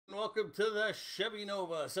welcome to the Chevy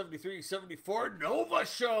Nova 7374 Nova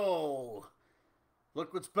Show.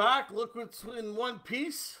 Look what's back, look what's in one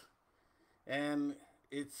piece. And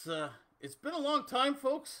it's been a long time,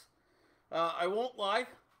 folks. I won't lie.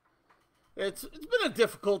 It's been a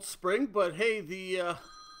difficult spring, but hey,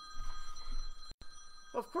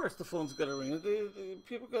 of course the phone's got to ring.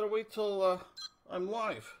 People got to wait till I'm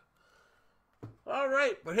live. All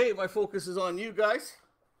right, but hey, my focus is on you guys.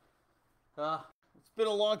 It's been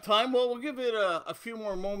a long time. Well, we'll give it a few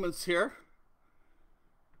more moments here.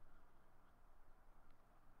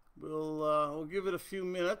 We'll give it a few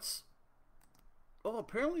minutes. Oh,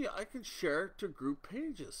 apparently I can share to group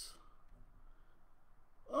pages.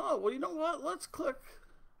 Oh, well, you know what? Let's click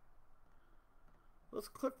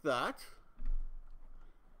that.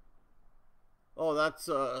 Oh, that's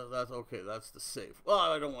okay. That's the save. Well,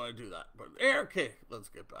 I don't want to do that, but okay. Let's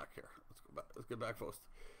get back here. Let's get back, folks.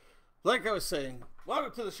 Like I was saying,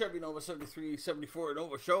 welcome to the Chevy Nova 7374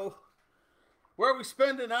 Nova Show, where we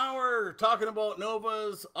spend an hour talking about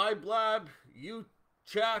Novas, I blab, you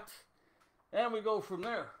chat, and we go from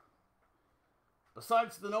there.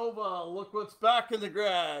 Besides the Nova, look what's back in the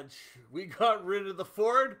garage. We got rid of the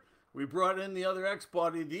Ford. We brought in the other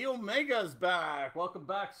X-Body. The Omega's back. Welcome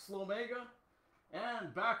back, Slow Omega.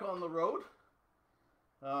 And back on the road.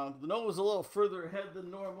 The Nova's a little further ahead than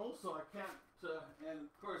normal, so I can't, and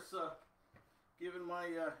of course, given my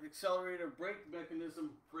accelerator brake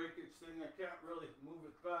mechanism breakage thing, I can't really move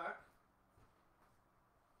it back.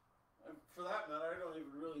 And for that matter, I don't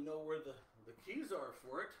even really know where the keys are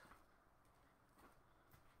for it.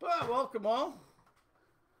 But welcome all.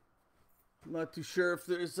 I'm not too sure if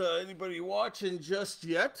there's anybody watching just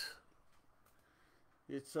yet.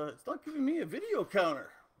 It's not giving me a video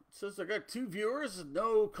counter. It says I got 2 viewers and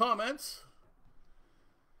no comments.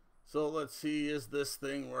 So let's see, is this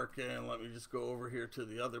thing working? Let me just go over here to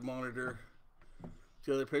the other monitor,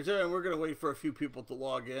 to the other page, and we're going to wait for a few people to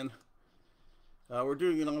log in. We're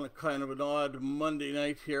doing it on a kind of an odd Monday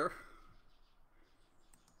night here.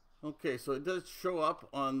 Okay, so it does show up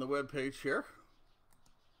on the web page here.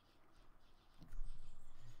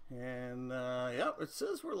 And yeah, it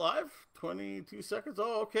says we're live. 22 seconds.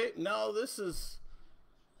 Oh, okay. Now this is,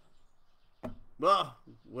 well,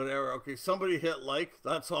 whatever. Okay, somebody hit like.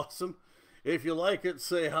 That's awesome. If you like it,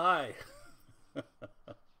 say hi.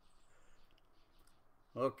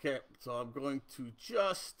 Okay, so I'm going to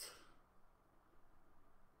just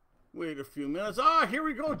wait a few minutes. Ah, here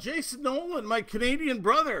we go. Jason Nolan, my Canadian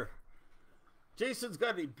brother. Jason's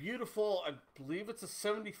got a beautiful, I believe it's a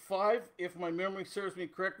 75, if my memory serves me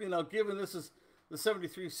correctly. Now, given this is the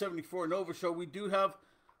 73-74 Nova Show, we do have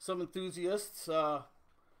some enthusiasts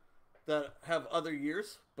that have other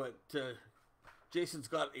years, but Jason's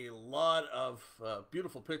got a lot of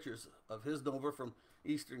beautiful pictures of his Nova from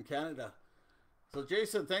Eastern Canada. So,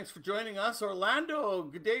 Jason, thanks for joining us. Orlando,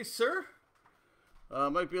 good day, sir.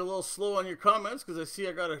 Might be a little slow on your comments because I see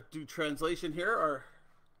I got to do translation here. Our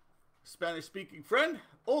Spanish-speaking friend,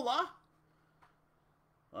 hola.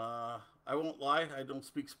 I won't lie, I don't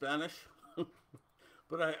speak Spanish,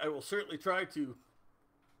 but I will certainly try to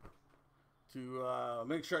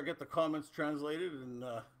make sure I get the comments translated, and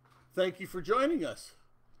thank you for joining us.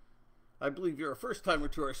 I believe you're a first-timer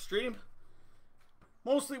to our stream.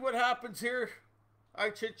 Mostly what happens here, I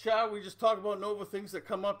chit-chat, we just talk about Nova things that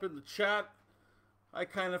come up in the chat. I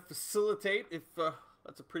kind of facilitate, if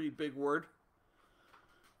that's a pretty big word.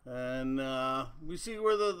 And we see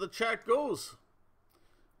where the chat goes.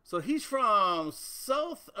 So he's from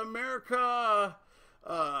South America,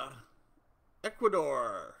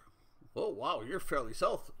 Ecuador. Oh wow, you're fairly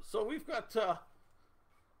south. So we've got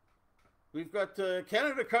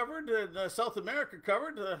Canada covered and South America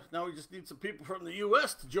covered. Now we just need some people from the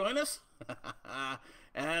U.S. to join us.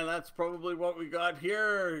 And that's probably what we got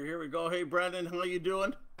here. Here we go. Hey Brandon, how you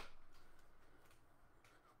doing?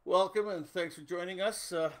 Welcome and thanks for joining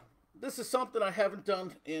us. This is something I haven't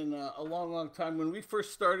done in a long time. When we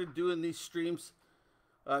first started doing these streams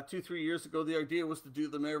 2-3 years ago, the idea was to do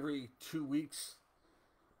them every 2 weeks.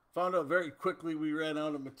 Found out very quickly we ran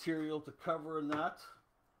out of material to cover in that.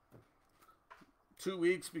 2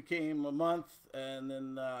 weeks became a month, and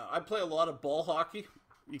then I play a lot of ball hockey.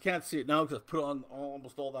 You can't see it now because I've put on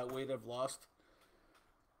almost all that weight I've lost.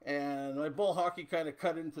 And my ball hockey kind of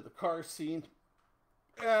cut into the car scene.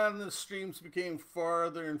 And the streams became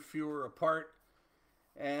farther and fewer apart.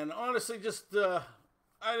 And honestly, just, I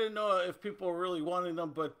didn't know if people were really wanting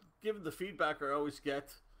them, but given the feedback I always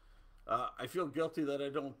get, I feel guilty that I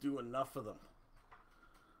don't do enough of them.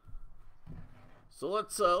 So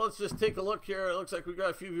let's just take a look here. It looks like we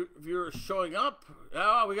got a few viewers showing up.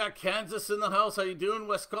 We got Kansas in the house. How you doing,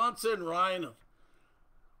 Wisconsin? Ryan,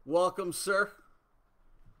 welcome, sir.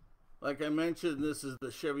 Like I mentioned, this is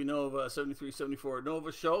the Chevy Nova 7374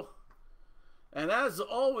 Nova show. And as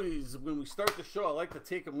always, when we start the show, I like to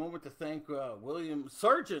take a moment to thank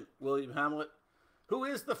Sergeant William Hamlet, who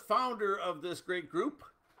is the founder of this great group.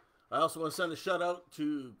 I also want to send a shout out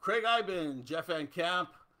to Craig Iben, Jeff Van Camp,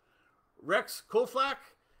 Rex Koflak,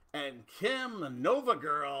 and Kim Nova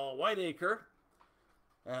Girl Whiteacre.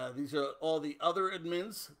 These are all the other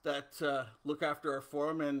admins that look after our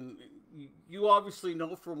forum, and you obviously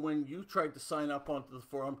know from when you tried to sign up onto the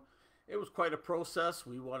forum, it was quite a process.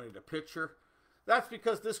 We wanted a picture. That's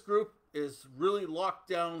because this group is really locked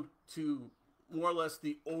down to more or less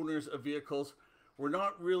the owners of vehicles. We're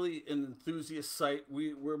not really an enthusiast site.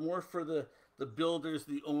 We're more for the builders,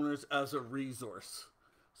 the owners, as a resource.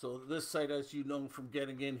 So this site, as you know from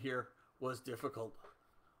getting in here, was difficult.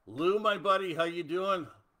 Lou, my buddy, how you doing?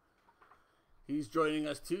 He's joining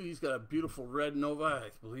us too. He's got a beautiful red Nova. I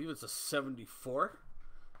believe it's a 74.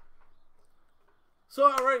 So,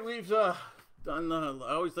 all right, we've done.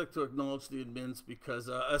 I always like to acknowledge the admins because,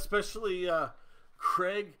 especially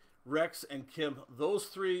Craig, Rex, and Kim. Those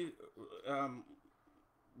three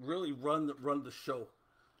really run the show.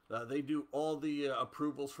 They do all the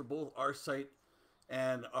approvals for both our site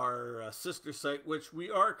and our sister site, which we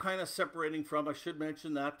are kind of separating from. I should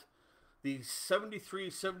mention that the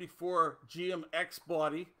 7374 GMX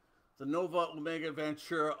body, the Nova Omega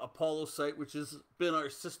Ventura Apollo site, which has been our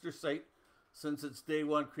sister site since its day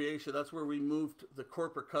one creation. That's where we moved the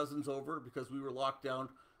corporate cousins over because we were locked down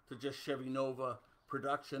to just Chevy Nova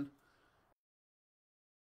production.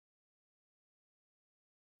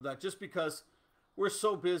 That just because we're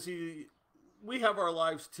so busy, we have our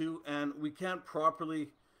lives too, and we can't properly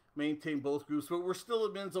maintain both groups, but we're still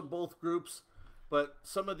admins of both groups. But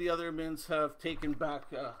some of the other admins have taken back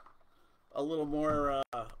a little more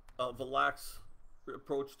of a lax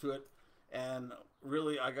approach to it. And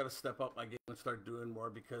really, I got to step up my game and start doing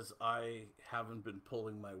more because I haven't been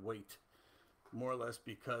pulling my weight. More or less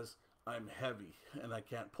because I'm heavy and I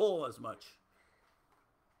can't pull as much.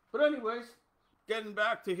 But anyways, getting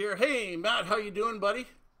back to here. Hey, Matt, how you doing, buddy?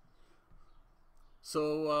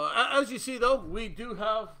 So, as you see, though, we do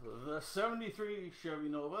have the 73 Chevy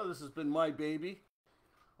Nova. This has been my baby.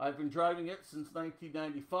 I've been driving it since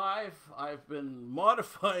 1995. I've been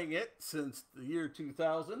modifying it since the year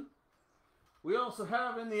 2000. We also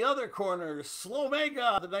have in the other corner,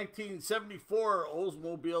 Slowmega, the 1974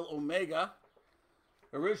 Oldsmobile Omega.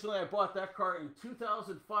 Originally, I bought that car in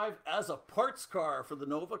 2005 as a parts car for the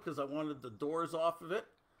Nova because I wanted the doors off of it.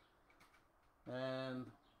 And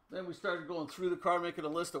then we started going through the car, making a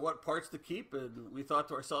list of what parts to keep, and we thought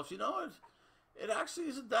to ourselves, you know, it actually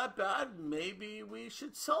isn't that bad. Maybe we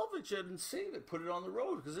should salvage it and save it, put it on the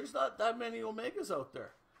road, because there's not that many Omegas out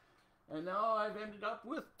there. And now I've ended up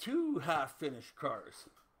with 2 half-finished cars.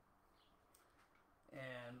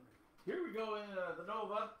 And here we go in the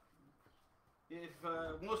Nova. If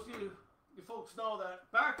most of you folks know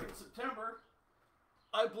that back in September,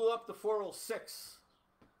 I blew up the 406.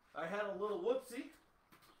 I had a little whoopsie.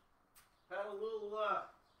 Had a little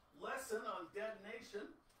lesson on detonation.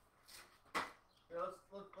 Yeah,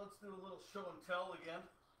 let's do a little show and tell again.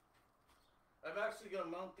 I'm actually going to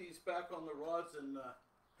mount these back on the rods and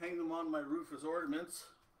hang them on my roof as ornaments.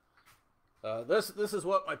 This is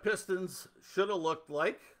what my pistons should have looked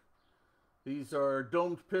like. These are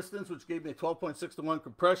domed pistons, which gave me a 12.6 to 1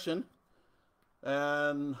 compression.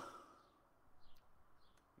 And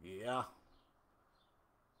yeah.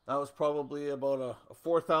 That was probably about a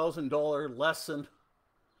 $4,000 lesson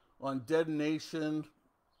on detonation,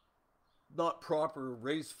 not proper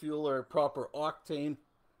race fuel or proper octane.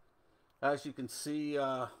 As you can see,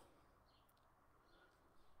 yeah,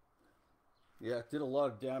 it did a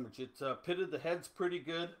lot of damage. It pitted the heads pretty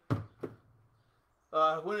good.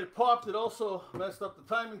 When it popped, it also messed up the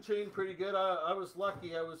timing chain pretty good. I was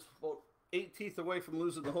lucky. I was about 8 teeth away from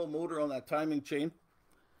losing the whole motor on that timing chain.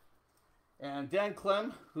 And Dan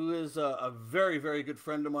Clem, who is a very, very good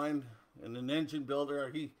friend of mine and an engine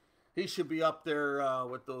builder, he should be up there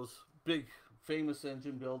with those big, famous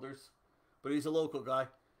engine builders. But he's a local guy.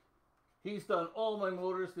 He's done all my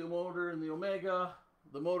motors, the motor in the Omega,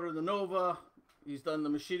 the motor in the Nova. He's done the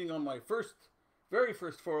machining on my very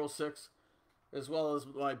first 406, as well as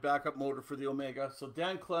my backup motor for the Omega. So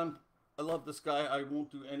Dan Clem, I love this guy. I won't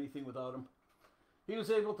do anything without him. He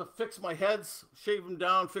was able to fix my heads, shave them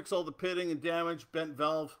down, fix all the pitting and damage, bent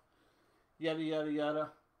valve, yada, yada,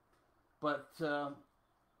 yada. But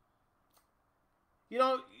You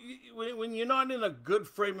know, when you're not in a good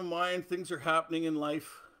frame of mind, things are happening in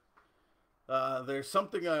life. There's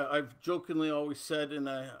something I've jokingly always said, and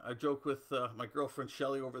I joke with my girlfriend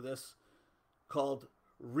Shelly over this, called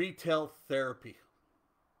retail therapy.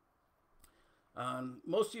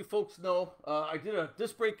 Most of you folks know I did a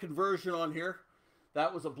disc brake conversion on here.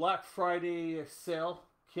 That was a Black Friday sale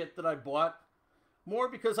kit that I bought. More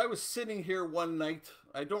because I was sitting here one night.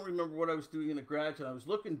 I don't remember what I was doing in the garage, and I was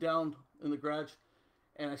looking down in the garage,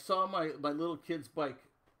 and I saw my little kid's bike.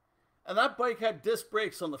 And that bike had disc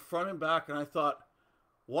brakes on the front and back, and I thought,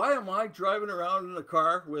 why am I driving around in a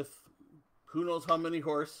car with who knows how many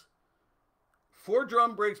horse, 4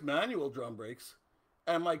 drum brakes, manual drum brakes,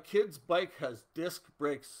 and my kid's bike has disc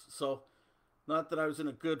brakes? So, not that I was in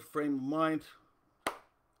a good frame of mind,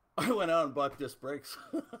 I went out and bought disc brakes.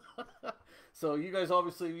 So you guys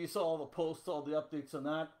obviously, you saw all the posts, all the updates on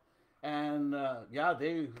that. And yeah,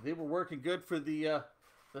 they were working good for the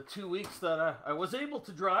 2 weeks that I was able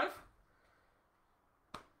to drive.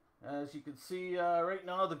 As you can see right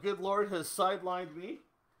now, the good Lord has sidelined me.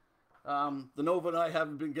 The Nova and I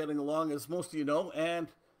haven't been getting along, as most of you know.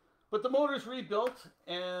 But the motor's rebuilt,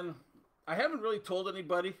 and I haven't really told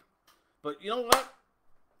anybody. But you know what?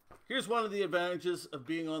 Here's one of the advantages of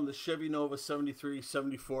being on the Chevy Nova 73,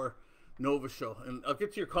 74 Nova show. And I'll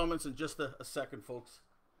get to your comments in just a second, folks.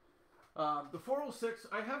 The 406,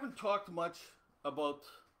 I haven't talked much about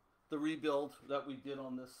the rebuild that we did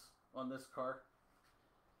on this car.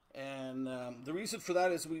 And the reason for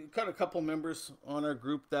that is we got a couple members on our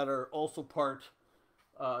group that are also part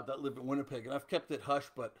that live in Winnipeg. And I've kept it hush,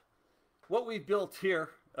 but what we built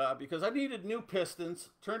here, because I needed new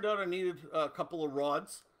pistons. Turned out I needed a couple of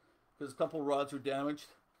rods, because a couple of rods were damaged.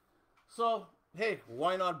 So, hey,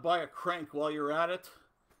 why not buy a crank while you're at it?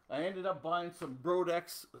 I ended up buying some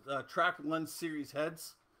Brodex Track 1 Series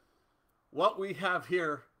heads. What we have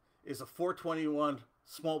here is a 421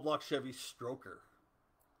 small block Chevy stroker.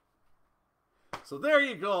 So there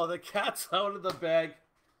you go. The cat's out of the bag.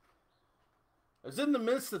 I was in the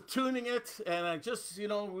midst of tuning it, and I just, you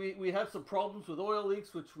know, we had some problems with oil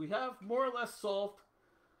leaks, which we have more or less solved.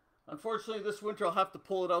 Unfortunately, this winter I'll have to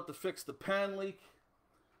pull it out to fix the pan leak.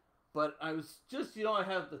 But I was just, you know, I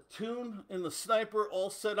have the tune in the Sniper all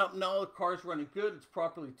set up now. The car's running good. It's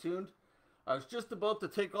properly tuned. I was just about to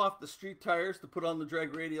take off the street tires to put on the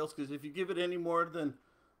drag radials, because if you give it any more than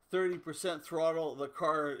 30% throttle, the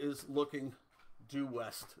car is looking due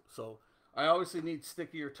west. So I obviously need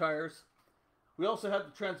stickier tires. We also had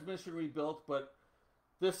the transmission rebuilt, but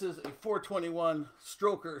this is a 421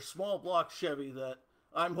 stroker small block Chevy that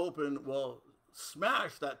I'm hoping will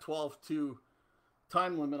smash that 12.2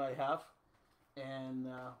 time limit I have, and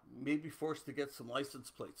maybe forced to get some license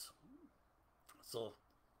plates. So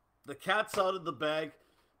the cat's out of the bag.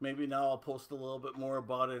 Maybe now I'll post a little bit more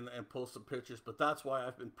about it and post some pictures, but that's why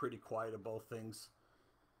I've been pretty quiet about things.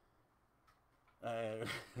 I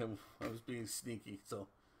was being sneaky, so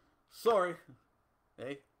sorry.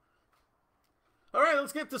 Hey. All right,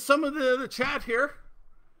 let's get to some of the chat here.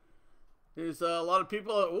 There's a lot of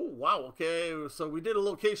people. Oh, wow. Okay, so we did a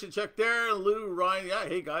location check there. Lou, Ryan, yeah.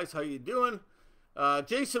 Hey, guys, how you doing?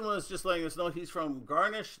 Jason was just letting us know he's from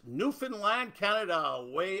Garnish, Newfoundland, Canada,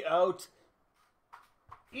 way out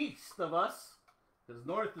east of us, because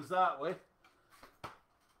north is that way.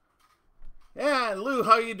 And Lou,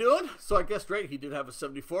 how you doing? So I guessed right, he did have a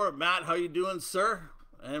 74. Matt, how you doing, sir?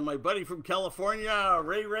 And my buddy from California,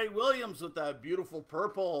 Ray Williams, with that beautiful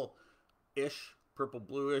purple-ish, purple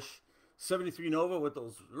bluish 73 Nova with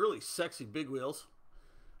those really sexy big wheels.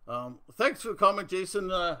 Thanks for the comment,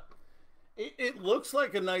 Jason. It looks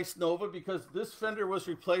like a nice Nova because this fender was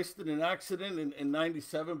replaced in an accident in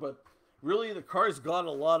 97, but really the car's got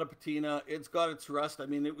a lot of patina. It's got its rust. I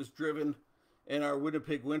mean, it was driven in our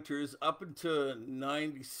Winnipeg winters up into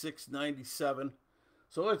 96, 97.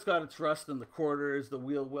 So it's got its rust in the quarters, the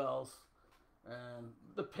wheel wells, and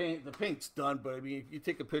the paint. The paint's done, but I mean, if you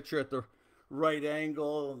take a picture at the right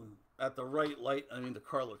angle and at the right light, I mean, the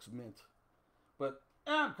car looks mint. But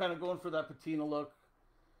I'm kind of going for that patina look.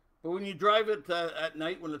 But when you drive it at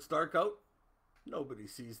night when it's dark out, nobody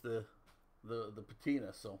sees the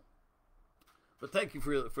patina. So, but thank you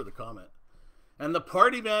for the comment. And the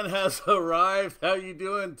party man has arrived. How you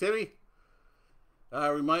doing, Timmy?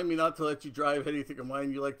 Remind me not to let you drive anything of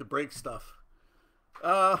mine. You like to break stuff.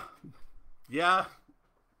 Yeah.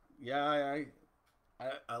 I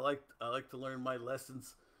like to learn my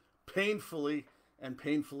lessons painfully and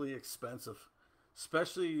painfully expensive,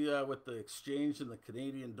 especially with the exchange in the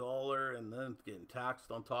Canadian dollar and then getting taxed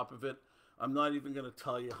on top of it. I'm not even going to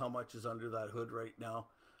tell you how much is under that hood right now.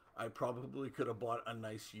 I probably could have bought a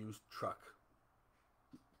nice used truck.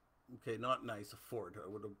 Okay, not nice, a Ford. I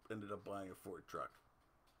would have ended up buying a Ford truck.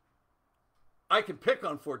 I can pick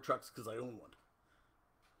on Ford trucks because I own one.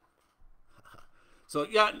 So,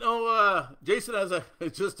 yeah, no, Jason, as I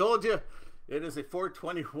just told you, it is a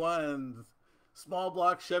 421 small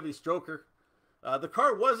block Chevy Stroker. The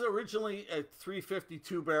car was originally a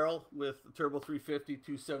 352 barrel with turbo 350,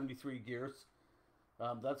 273 gears.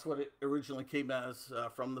 That's what it originally came as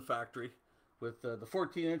from the factory, with the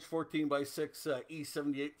 14-inch 14x6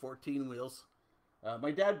 E78 14 wheels.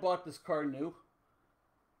 My dad bought this car new,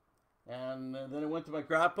 and then it went to my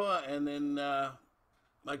grandpa, and then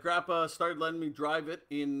my grandpa started letting me drive it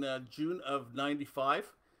in June of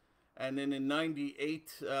 95. And then in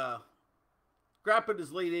 98, grandpa in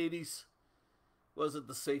his late 80s wasn't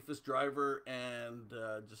the safest driver. And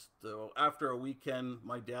after a weekend,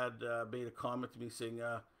 my dad made a comment to me saying,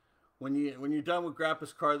 when you're done with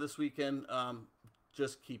grandpa's car this weekend,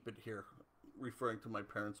 just keep it here, referring to my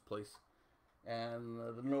parents' place. And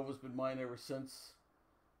the Nova's been mine ever since.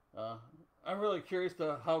 I'm really curious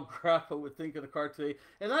to how grandpa would think of the car today.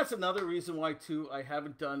 And that's another reason why, too, I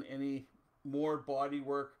haven't done any more body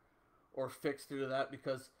work or fixed to that,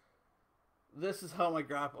 because this is how my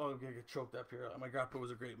grandpa... Oh, I'm going to get choked up here. My grandpa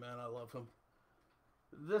was a great man. I love him.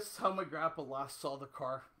 This is how my grandpa last saw the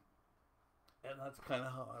car. And that's kind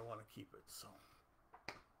of how I want to keep it. So,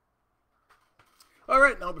 all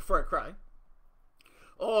right, now before I cry.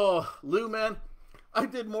 Oh, Lou, man. I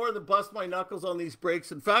did more than bust my knuckles on these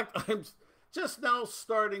brakes. In fact, I'm just now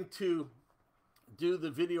starting to do the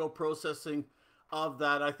video processing of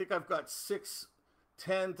that. I think I've got 6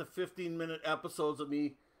 10 to 15 minute episodes of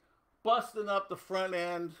me busting up the front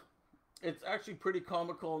end. It's actually pretty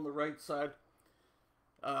comical on the right side.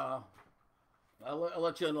 I'll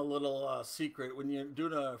let you in a little secret. When you're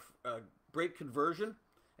doing a brake conversion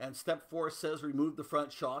and step 4 says remove the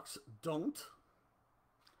front shocks, don't.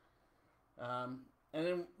 And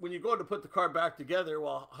then when you go to put the car back together,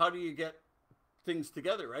 well, how do you get things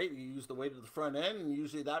together, right? You use the weight of the front end, and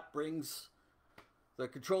usually that brings the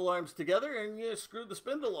control arms together, and you screw the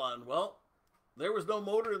spindle on. Well, there was no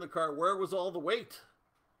motor in the car. Where was all the weight?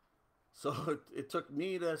 So it took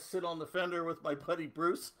me to sit on the fender with my buddy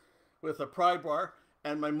Bruce with a pry bar,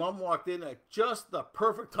 and my mom walked in at just the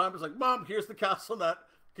perfect time. I was like, Mom, here's the castle nut.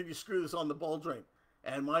 Can you screw this on the ball joint?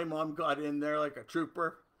 And my mom got in there like a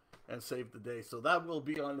trooper and saved the day. So that will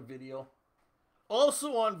be on the video.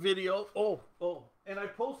 Also on video, and I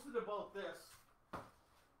posted about this.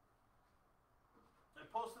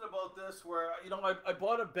 Where, you know, I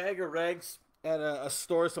bought a bag of rags at a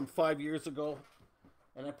store some 5 years ago.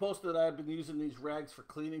 And I posted that I've been using these rags for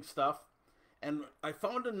cleaning stuff. And I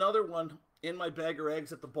found another one in my bag of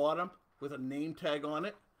rags at the bottom with a name tag on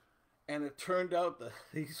it. And it turned out that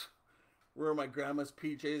these were my grandma's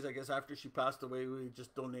PJs. I guess after she passed away, we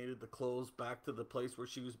just donated the clothes back to the place where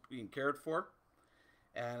she was being cared for.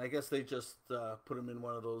 And I guess they just put them in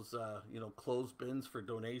one of those, clothes bins for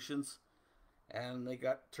donations. And they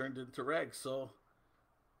got turned into rags. So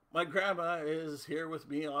my grandma is here with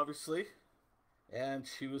me, obviously. And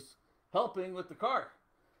she was helping with the car.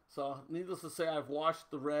 So needless to say, I've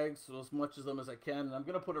washed the rags, so as much of them as I can. And I'm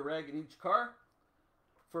going to put a rag in each car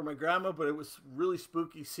for my grandma. But it was really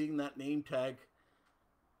spooky seeing that name tag.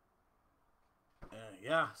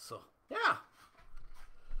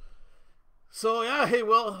 So, hey,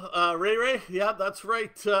 well, Ray, yeah, that's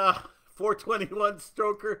right. 421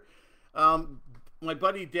 stroker. My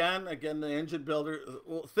buddy Dan, again, the engine builder,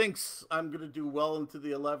 thinks I'm going to do well into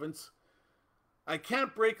the 11s. I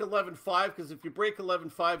can't break 11.5 because if you break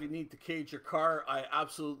 11.5, you need to cage your car. I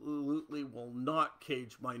absolutely will not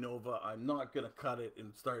cage my Nova. I'm not going to cut it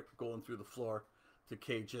and start going through the floor to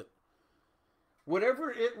cage it.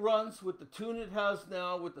 Whatever it runs with the tune it has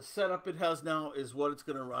now, with the setup it has now, is what it's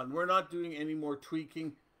going to run. We're not doing any more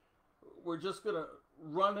tweaking. We're just going to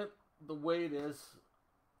run it the way it is.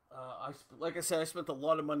 Like I said, I spent a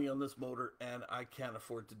lot of money on this motor, and I can't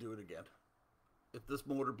afford to do it again. If this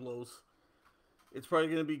motor blows, it's probably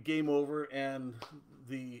going to be game over, and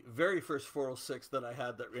the very first 406 that I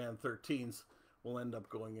had that ran 13s will end up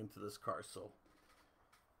going into this car. So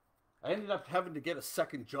I ended up having to get a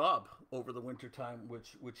second job over the winter time,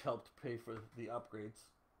 which helped pay for the upgrades.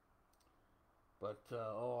 But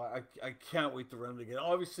I can't wait to run it again.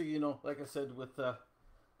 Obviously, like I said, with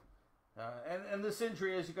and this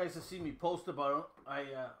injury, as you guys have seen me post about it,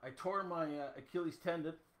 I tore my Achilles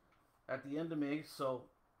tendon at the end of May, so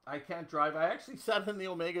I can't drive. I actually sat in the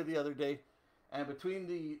Omega the other day, and between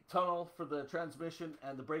the tunnel for the transmission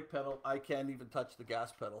and the brake pedal, I can't even touch the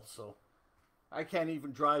gas pedal, so I can't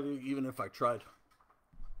even drive even if I tried.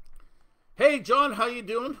 Hey, John, how you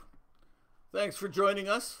doing? Thanks for joining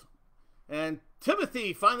us. And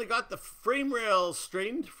Timothy finally got the frame rails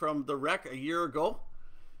straightened from the wreck a year ago.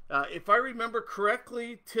 If I remember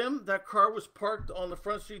correctly, Tim, that car was parked on the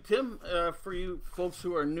front street. Tim, for you folks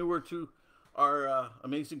who are newer to our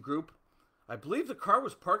amazing group, I believe the car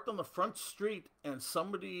was parked on the front street and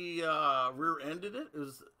somebody rear-ended it.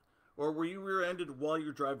 Or were you rear-ended while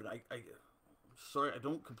you're driving? Sorry, I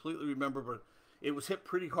don't completely remember, but it was hit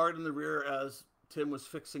pretty hard in the rear as Tim was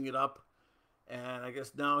fixing it up. And I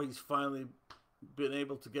guess now he's finally been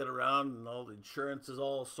able to get around and all the insurance is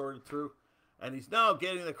all sorted through. And he's now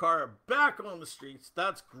getting the car back on the streets.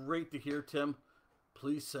 That's great to hear, Tim.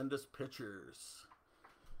 Please send us pictures.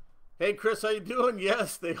 Hey, Chris, how you doing?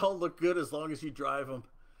 Yes, they all look good as long as you drive them.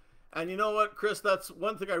 And you know what, Chris? That's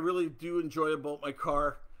one thing I really do enjoy about my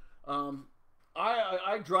car.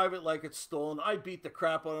 I drive it like it's stolen. I beat the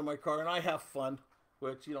crap out of my car, and I have fun,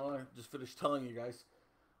 which, you know, I just finished telling you guys.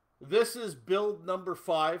 This is build number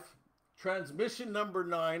 5, transmission number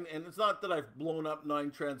 9, and it's not that I've blown up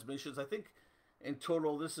 9 transmissions. I think in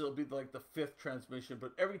total this will be like the 5th transmission,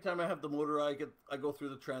 but every time I have the motor, I go through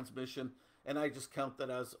the transmission, and I just count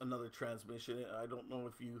that as another transmission. I don't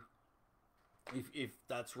know if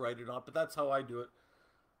that's right or not, but that's how I do it.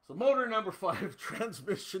 So motor number 5,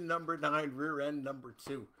 transmission number 9, rear end number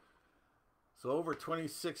 2. So over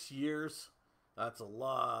 26 years, that's a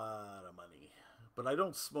lot of money. But I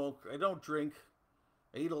don't smoke, I don't drink,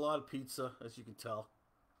 I eat a lot of pizza, as you can tell.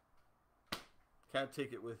 Can't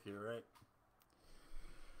take it with you, right?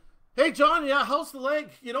 Hey, John, yeah, how's the leg?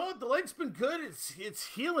 You know what, the leg's been good. It's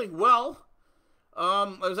healing well.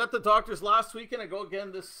 I was at the doctor's last weekend. I go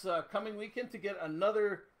again this coming weekend to get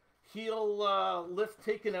another heel lift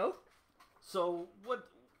taken out. So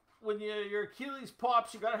when your Achilles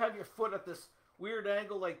pops, you got to have your foot at this weird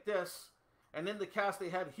angle like this. And in the cast, they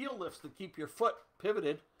had heel lifts to keep your foot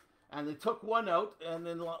pivoted. And they took one out. And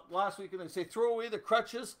then last weekend, they say, throw away the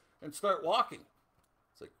crutches and start walking.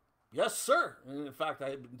 It's like, yes, sir. And in fact, I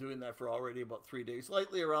had been doing that for already about 3 days,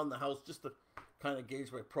 lightly around the house, just to kind of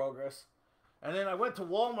gauge my progress. And then I went to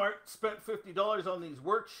Walmart, spent $50 on these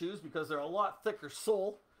work shoes because they're a lot thicker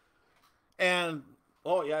sole. And,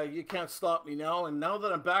 oh yeah, you can't stop me now. And now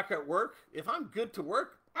that I'm back at work, if I'm good to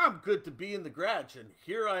work, I'm good to be in the garage. And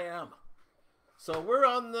here I am. So we're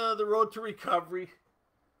on the road to recovery.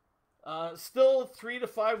 Still 3 to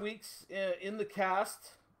 5 weeks in the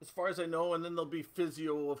cast, as far as I know. And then there'll be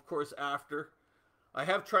physio, of course, after. I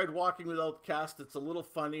have tried walking without the cast. It's a little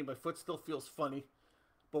funny. My foot still feels funny.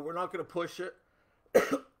 But we're not going to push it.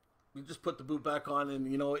 We just put the boot back on,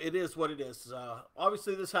 and, you know, it is what it is.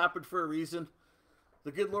 Obviously, this happened for a reason.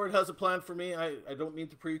 The good Lord has a plan for me. I don't mean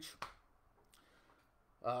to preach.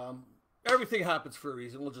 Everything happens for a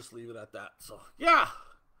reason. We'll just leave it at that. So, yeah.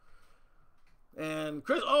 And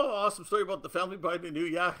Chris, oh, awesome story about the family buying a new,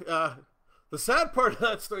 yeah. The sad part of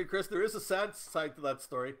that story, Chris, there is a sad side to that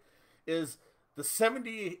story, is the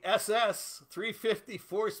 70 SS 350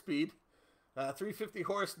 4-speed, 350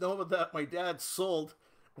 horse Nova that my dad sold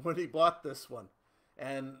when he bought this one.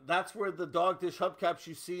 And that's where the dog dish hubcaps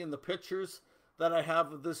you see in the pictures that I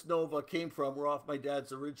have of this Nova came from, were off my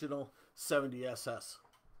dad's original 70 SS.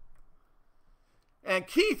 And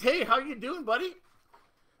Keith, hey, how you doing, buddy?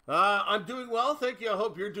 I'm doing well, thank you. I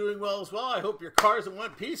hope you're doing well as well. I hope your car's in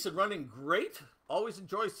one piece and running great. Always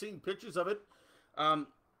enjoy seeing pictures of it.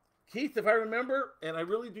 Keith, if I remember, and I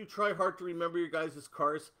really do try hard to remember your guys'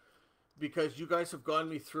 cars, because you guys have gotten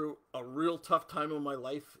me through a real tough time in my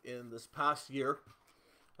life in this past year.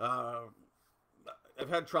 I've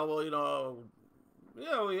had trouble, you know,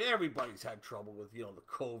 everybody's had trouble with, you know, the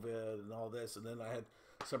COVID and all this, and then I had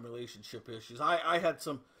some relationship issues. I had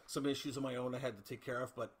some issues of my own I had to take care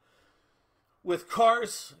of, but with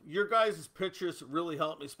cars, your guys' pictures really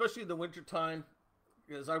helped me, especially in the wintertime,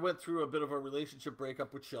 because I went through a bit of a relationship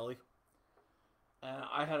breakup with Shelly.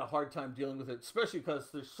 I had a hard time dealing with it, especially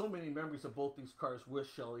because there's so many memories of both these cars with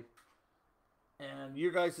Shelly. And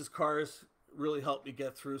your guys' cars really helped me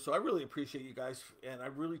get through, so I really appreciate you guys, and I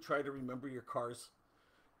really try to remember your cars.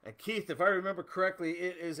 And Keith, if I remember correctly,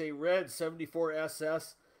 it is a red 74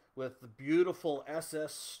 SS with the beautiful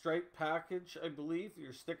SS stripe package, I believe,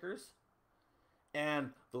 your stickers. And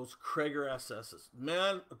those Krager SSs.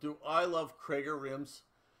 Man, do I love Krager rims.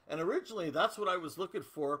 And originally, that's what I was looking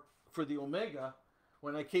for the Omega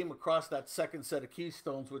when I came across that second set of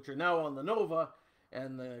Keystones, which are now on the Nova.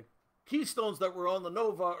 And the Keystones that were on the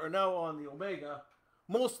Nova are now on the Omega.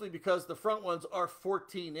 Mostly because the front ones are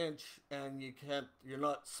 14-inch, and you're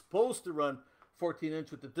not supposed to run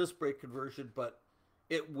 14-inch with the disc brake conversion, but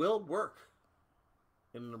it will work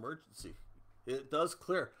in an emergency. It does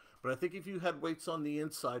clear. But I think if you had weights on the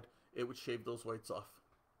inside, it would shave those weights off.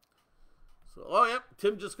 So, oh, yep,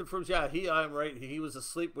 Tim just confirms, yeah, I'm right. He was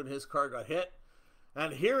asleep when his car got hit.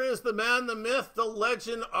 And here is the man, the myth, the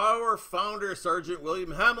legend, our founder, Sergeant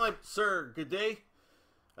William Hamlet. Sir, good day.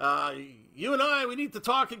 You and I, we need to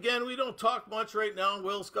talk again. We don't talk much right now.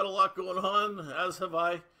 Will's got a lot going on, as have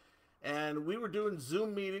I. And we were doing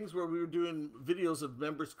Zoom meetings where we were doing videos of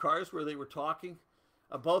members' cars where they were talking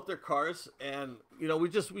about their cars. And, you know, we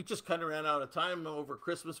just kind of ran out of time over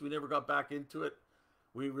Christmas. We never got back into it.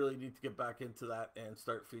 We really need to get back into that and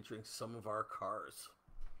start featuring some of our cars.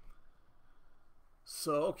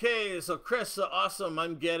 So, okay, so Chris, awesome,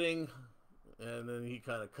 I'm getting, and then he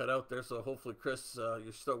kind of cut out there, so hopefully, Chris,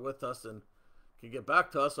 you're still with us and can get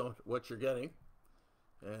back to us on what you're getting.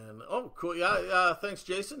 And, oh, cool, yeah, thanks,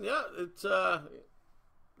 Jason. Yeah, it's, the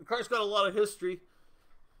car's got a lot of history.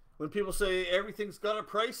 When people say everything's got a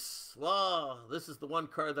price, well, this is the one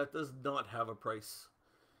car that does not have a price.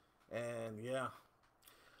 And, yeah.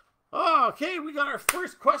 Oh, okay, we got our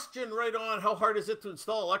first question right on. How hard is it to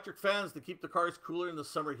install electric fans to keep the cars cooler in the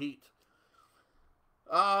summer heat?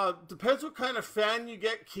 Depends what kind of fan you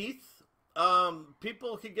get, Keith.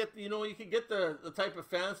 People can get, you know, you can get the type of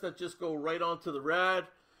fans that just go right onto the rad.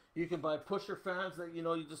 You can buy pusher fans that, you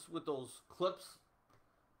know, you just, with those clips.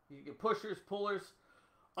 You get pushers, pullers.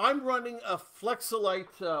 I'm running a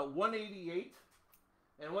Flexolite 188.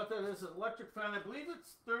 And what that is, an electric fan, I believe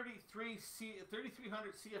it's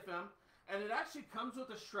 3300 CFM, and it actually comes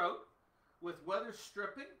with a shroud with weather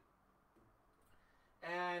stripping,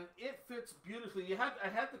 and it fits beautifully. I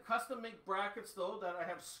had the custom make brackets though that I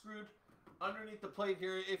have screwed underneath the plate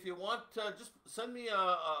here. If you want, just send me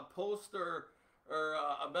a post or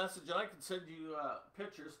a message, and I can send you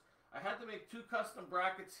pictures. I had to make 2 custom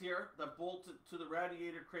brackets here that bolt to the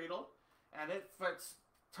radiator cradle, and it fits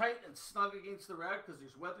tight and snug against the rad because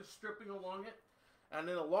there's weather stripping along it. And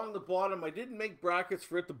then along the bottom, I didn't make brackets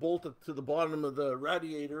for it to bolt it to the bottom of the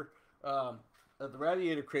radiator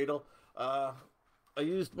cradle. I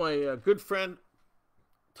used my good friend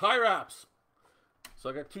tie wraps. So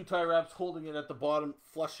I got 2 tie wraps holding it at the bottom,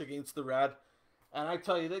 flush against the rad. And I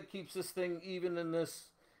tell you, that keeps this thing even in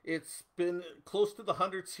this. It's been close to the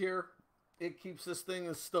hundreds here. It keeps this thing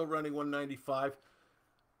is still running 195.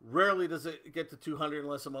 Rarely does it get to 200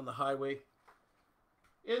 unless I'm on the highway.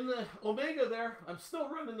 In the Omega there, I'm still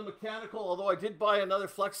running the mechanical, although I did buy another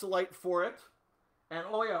Flexolite for it. And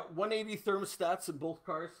oh yeah, 180 thermostats in both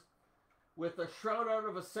cars. With a shroud out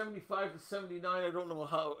of a 75 to 79. I don't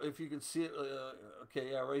know if you can see it. Okay,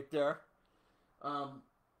 yeah, right there. From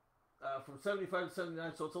 75 to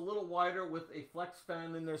 79, so it's a little wider with a flex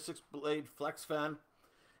fan in there, 6-blade flex fan.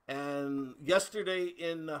 And yesterday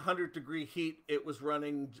in 100-degree heat, it was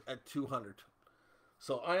running at 200.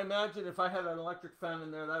 So I imagine if I had an electric fan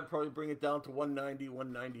in there, that would probably bring it down to 190,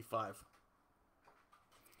 195.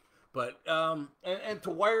 But, and to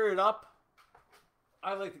wire it up,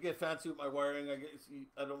 I like to get fancy with my wiring.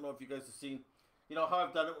 I don't know if you guys have seen, you know, how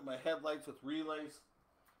I've done it with my headlights with relays.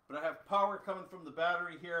 But I have power coming from the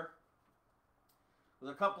battery here with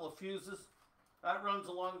a couple of fuses. That runs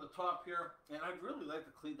along the top here, and I'd really like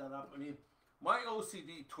to clean that up. I mean, my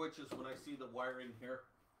OCD twitches when I see the wiring here,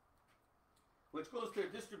 which goes to a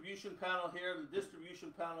distribution panel here, and the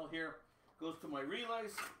distribution panel here goes to my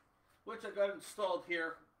relays, which I got installed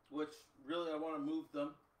here, which really I want to move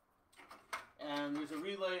them. And there's a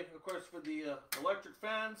relay, of course, for the electric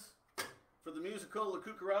fans, for the musical, the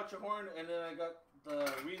cucaracha horn, and then I got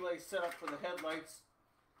the relay set up for the headlights,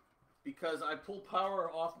 because I pull power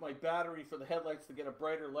off my battery for the headlights to get a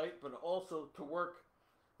brighter light, but also to work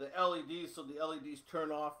the LEDs so the LEDs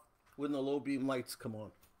turn off when the low beam lights come on.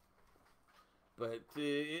 But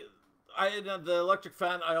the electric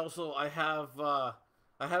fan, I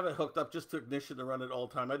have it hooked up just to ignition to run it all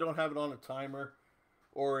the time. I don't have it on a timer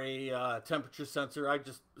or a temperature sensor. I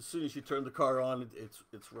just, as soon as you turn the car on,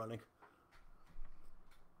 it's running.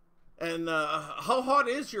 And how hot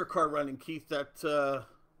is your car running, Keith, that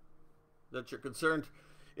you're concerned?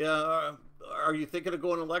 Are you thinking of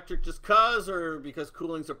going electric just cause, or because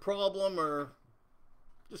cooling's a problem, or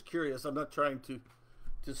just curious? I'm not trying to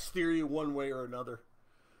steer you one way or another.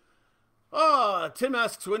 Tim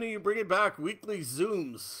asks, when are you bringing back weekly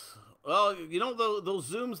Zooms? Well, you know, those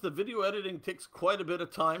Zooms, the video editing takes quite a bit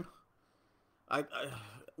of time.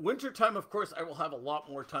 Wintertime, of course, I will have a lot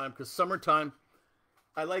more time, because summertime,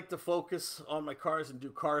 I like to focus on my cars and do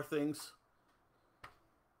car things.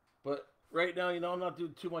 But right now, you know, I'm not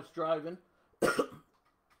doing too much driving.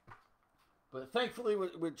 But thankfully,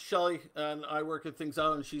 with Shelly and I working things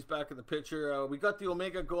out, and she's back in the picture, we got the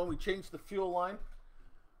Omega going. We changed the fuel line.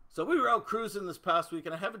 So we were out cruising this past week,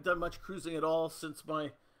 and I haven't done much cruising at all since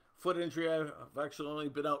my foot injury. I've actually only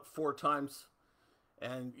been out 4 times,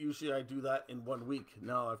 and usually I do that in 1 week.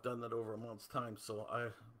 Now I've done that over a month's time, so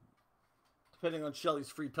depending on Shelly's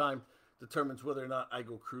free time, determines whether or not I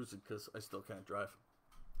go cruising, because I still can't drive.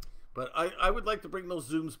 But I would like to bring those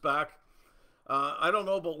Zooms back. I don't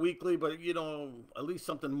know about weekly, but, you know, at least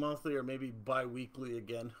something monthly or maybe bi-weekly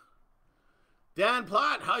again. Dan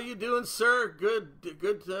Platt, how you doing, sir? Good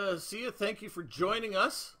to see you. Thank you for joining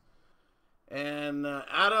us. And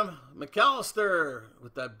Adam McAllister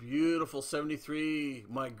with that beautiful 73,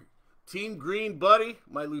 my Team Green buddy,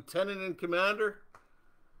 my lieutenant and commander,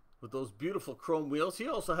 with those beautiful chrome wheels. He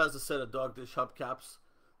also has a set of dog dish hubcaps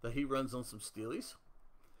that he runs on some Steelies.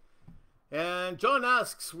 And John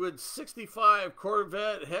asks, would 65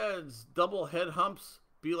 Corvette heads, double head humps,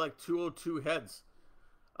 be like 202 heads?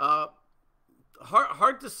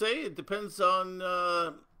 Hard to say. It depends on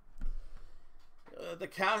the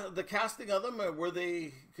casting of them. Were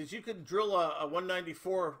they, because you could drill a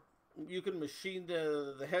 194, you can machine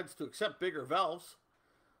the heads to accept bigger valves.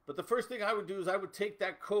 But the first thing I would do is I would take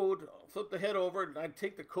that code, flip the head over, and I'd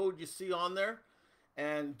take the code you see on there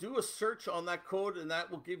and do a search on that code, and that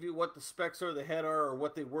will give you what the specs of the head are, or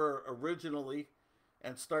what they were originally,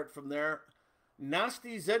 and start from there.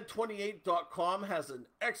 NastyZ28.com has an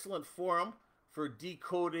excellent forum for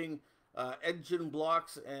decoding engine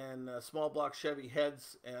blocks and small block Chevy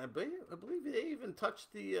heads, and I believe they even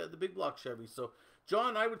touched the big block Chevy. So,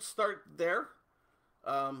 John, I would start there.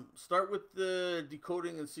 Start with the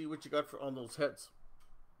decoding and see what you got on those heads.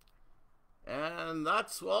 And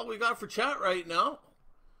that's all we got for chat right now.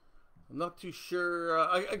 I'm not too sure.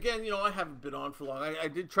 Again, you know, I haven't been on for long. I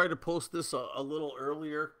did try to post this a little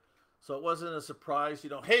earlier, so it wasn't a surprise. You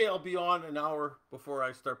know, hey, I'll be on an hour before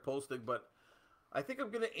I start posting. But I think I'm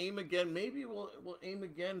going to aim again. Maybe we'll aim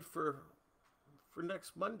again for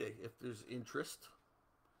next Monday if there's interest.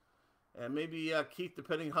 And maybe, Keith,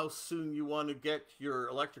 depending how soon you want to get your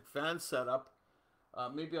electric fan set up,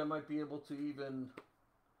 maybe I might be able to even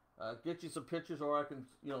get you some pictures, or I can,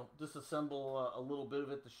 you know, disassemble a little bit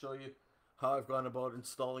of it to show you how I've gone about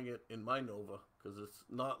installing it in my Nova, because it's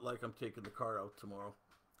not like I'm taking the car out tomorrow.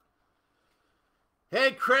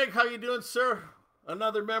 Hey, Craig, how you doing, sir?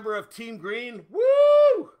 Another member of Team Green.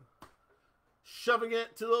 Woo! Shoving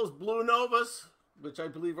it to those blue Novas, which I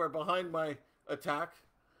believe are behind my attack.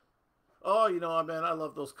 Oh, you know, man, I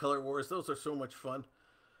love those color wars. Those are so much fun.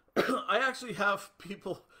 I actually have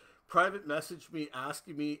people private message me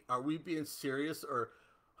asking me, are we being serious, or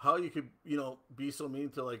how you could, you know, be so mean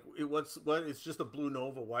to, like, it's just a blue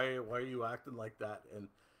Nova. Why are you acting like that? And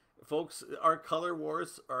folks, our color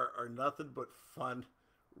wars are nothing but fun.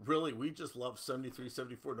 Really, we just love 73,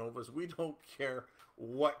 74 Novas. We don't care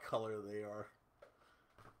what color they are.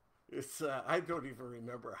 It's I don't even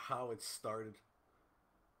remember how it started.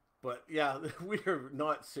 But yeah, we are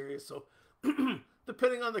not serious. So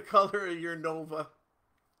depending on the color of your Nova,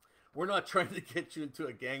 we're not trying to get you into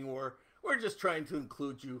a gang war. We're just trying to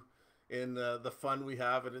include you in the fun we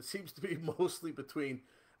have. And it seems to be mostly between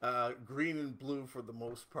green and blue for the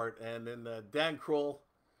most part. And then Dan Kroll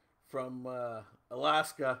from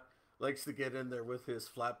Alaska likes to get in there with his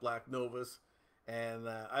flat black Novas. And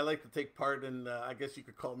I like to take part in, I guess you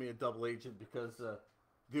could call me a double agent, because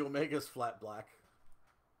the Omega's flat black.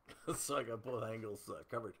 So I got both angles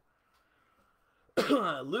covered.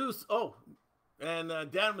 Loose. Oh,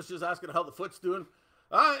 and Dan was just asking how the foot's doing.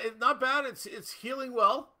 Not bad. It's healing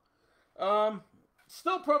well.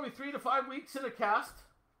 Still probably 3 to 5 weeks in a cast,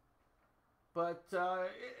 but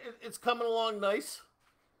it's coming along nice.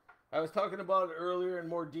 I was talking about it earlier in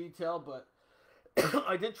more detail, but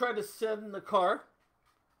I did try to send the car,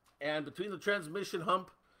 and between the transmission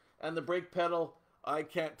hump and the brake pedal, I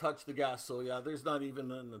can't touch the gas. So yeah, there's not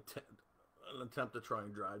even an attempt to try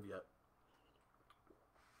and drive yet.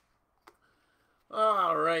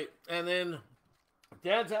 All right, and then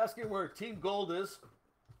Dad's asking where Team Gold is.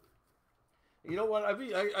 You know what?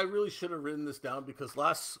 I really should have written this down, because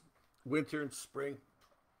last winter and spring,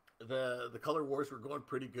 the color wars were going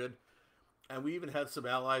pretty good, and we even had some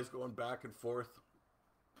allies going back and forth.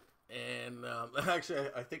 And actually,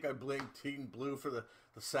 I think I blamed Team Blue for the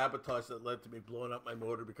sabotage that led to me blowing up my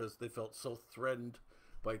motor, because they felt so threatened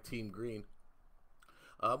by Team Green.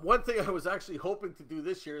 One thing I was actually hoping to do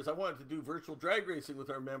this year is I wanted to do virtual drag racing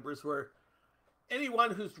with our members, where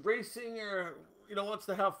anyone who's racing or, you know, wants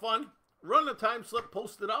to have fun, run a time slip,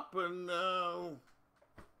 post it up, and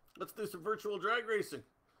let's do some virtual drag racing.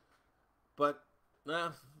 But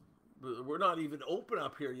we're not even open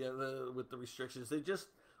up here yet with the restrictions. They just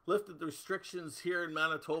lifted the restrictions here in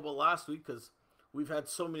Manitoba last week, because we've had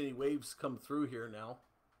so many waves come through here now.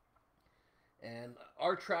 And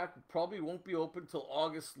our track probably won't be open till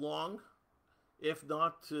August long, if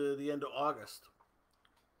not to the end of August.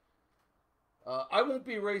 I won't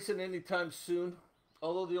be racing anytime soon,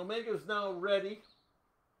 although the Omega is now ready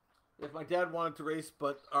if my dad wanted to race,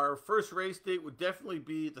 but our first race date would definitely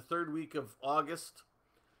be the third week of August.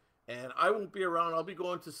 And I won't be around. I'll be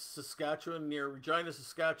going to Saskatchewan, near Regina,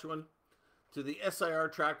 Saskatchewan, to the SIR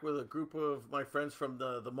track with a group of my friends from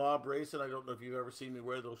the Mob Race. And I don't know if you've ever seen me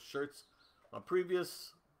wear those shirts on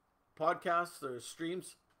previous podcasts or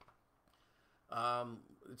streams.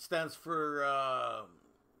 It stands for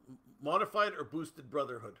Modified or Boosted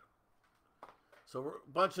Brotherhood. So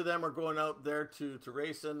a bunch of them are going out there to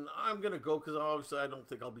race, and I'm going to go because obviously I don't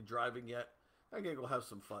think I'll be driving yet. I'm going to go have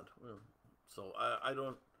some fun. So I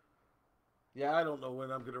don't know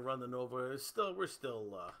when I'm going to run the Nova. We're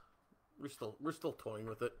still toying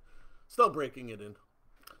with it. Still breaking it in.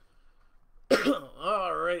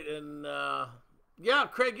 All right, and yeah,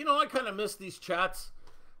 Craig, I kind of miss these chats.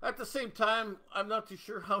 At the same time, I'm not too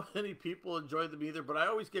sure how many people enjoy them either, but I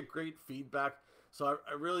always get great feedback. So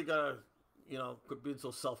I really got to, quit being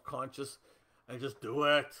so self-conscious and just do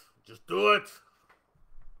it. Just do it.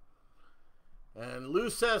 And Lou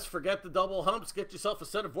says, forget the double humps. Get yourself a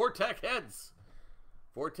set of Vortec heads.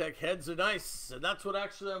 Vortec heads are nice. And that's what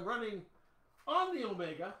actually I'm running on the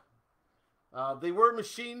Omega. They were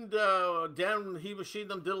machined. Dan, he machined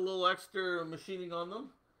them, did a little extra machining on them,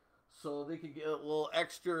 so they could get a little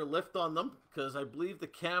extra lift on them, because I believe the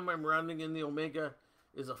cam I'm running in the Omega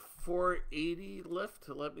is a 480 lift.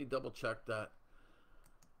 Let me double check that.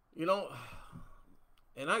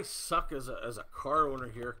 And I suck as a car owner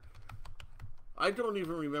here. I don't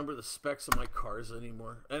even remember the specs of my cars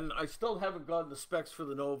anymore. And I still haven't gotten the specs for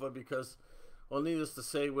the Nova because, well, needless to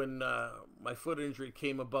say, when my foot injury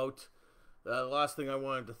came about, the last thing I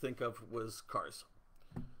wanted to think of was cars.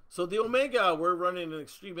 So the Omega, we're running an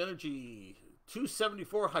Extreme Energy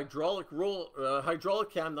 274 hydraulic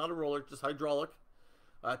cam, not a roller, just hydraulic.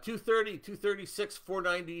 230, 236,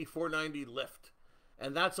 490, 490 lift.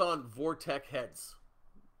 And that's on Vortec heads.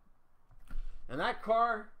 And that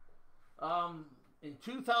car, in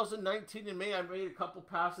 2019 in May, I made a couple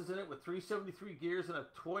passes in it with 373 gears and a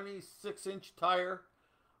 26-inch tire.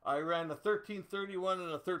 I ran a 1331 and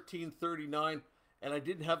a 1339. And I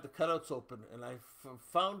didn't have the cutouts open. And I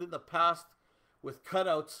found in the past, with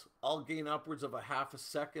cutouts, I'll gain upwards of a half a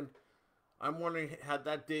second. I'm wondering, had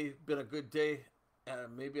that day been a good day,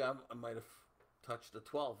 maybe I might have touched a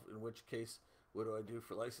 12. In which case, what do I do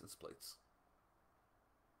for license plates?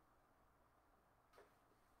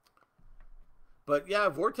 But yeah,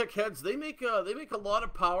 Vortec heads, they make a lot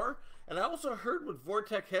of power. And I also heard with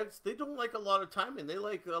Vortec heads, they don't like a lot of timing. They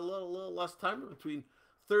like a little less time between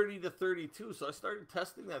 30 to 32. So I started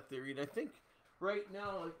testing that theory, and I think right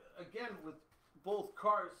now, again, with both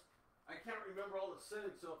cars, I can't remember all the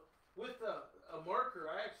settings. So with a marker,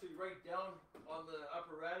 I actually write down on the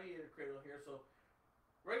upper radiator cradle here. So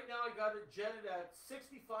right now I got it jetted at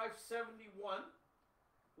 6571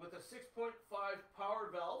 with a 6.5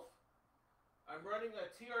 power valve. I'm running a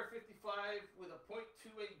TR55 with a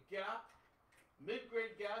 0.28 gap,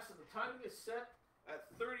 mid-grade gas, and the timing is set at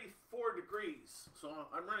 34 degrees. So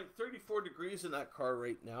I'm running 34 degrees in that car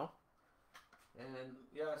right now. And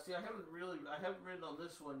yeah, see, I haven't ridden on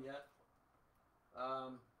this one yet.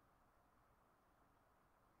 I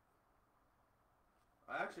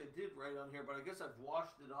actually did write on here, but I guess I've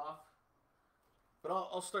washed it off. But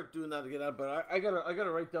I'll start doing that again. But I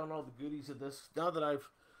gotta write down all the goodies of this. Now that I've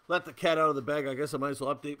let the cat out of the bag, I guess I might as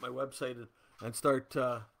well update my website and start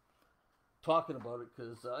talking about it,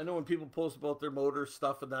 because I know when people post about their motor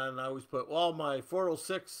stuff and that, and I always put, well, my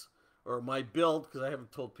 406 or my build, because I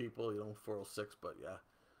haven't told people, 406, but yeah,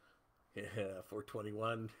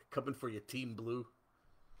 421 coming for you, Team Blue.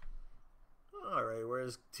 All right,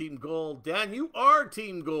 where's Team Gold? Dan, you are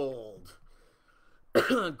Team Gold.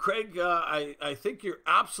 Craig, I think you're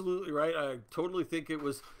absolutely right. I totally think it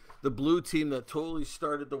was the blue team that totally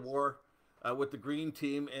started the war with the green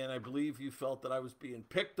team, and I believe you felt that I was being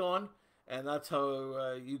picked on, and that's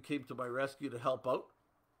how you came to my rescue to help out.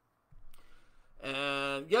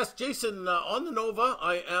 And yes, Jason, on the Nova,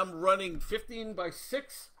 I am running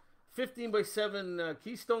 15x6, 15x7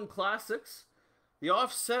 Keystone Classics. The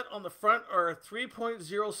offset on the front are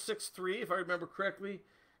 3.063, if I remember correctly,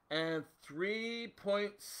 and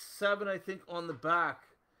 3.7, I think, on the back.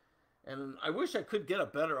 And I wish I could get a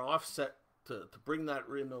better offset to bring that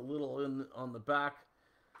in a little in on the back.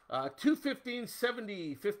 215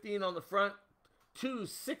 70 15 on the front,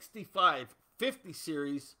 265 50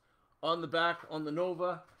 series on the back on the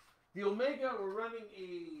Nova. The Omega, we're running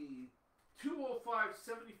a 205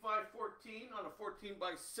 75 14 on a 14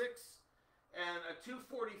 by 6, and a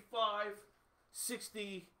 245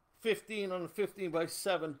 60 15 on a 15 by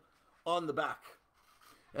 7 on the back.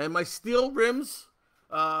 And my steel rims,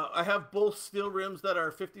 I have both steel rims that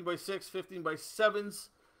are 15 by 6, 15 by 7s.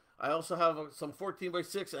 I also have some 14 by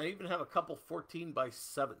 6, and I even have a couple 14 by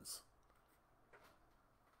 7s.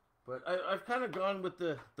 But I've kind of gone with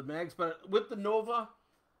the mags, but with the Nova,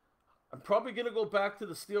 I'm probably going to go back to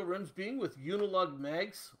the steel rims. Being with Unilug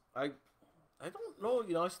mags, I don't know,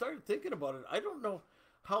 you know, I started thinking about it. I don't know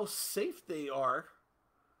how safe they are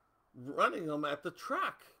running them at the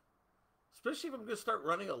track, especially if I'm going to start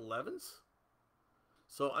running 11s.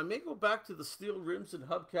 So I may go back to the steel rims and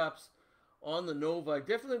hubcaps on the Nova. I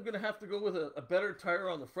definitely am going to have to go with a better tire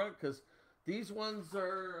on the front, because these ones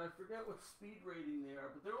are, I forget what speed rating they are,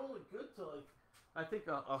 but they're only good to like, I think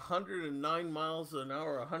 109 miles an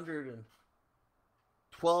hour,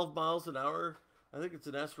 112 miles an hour. I think it's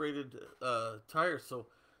an S-rated tire. So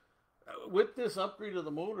with this upgrade of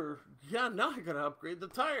the motor, yeah, now I got to upgrade the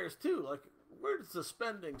tires too. Like, where does the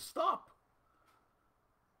spending stop?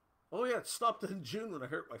 Oh yeah, it stopped in June when I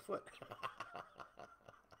hurt my foot.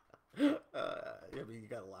 Yeah, but you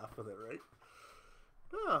got to laugh with it, right?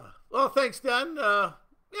 Well, thanks, Dan.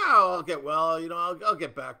 Yeah, I'll get well. You know, I'll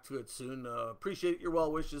get back to it soon. Appreciate your well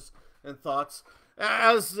wishes and thoughts.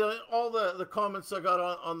 As all the comments I got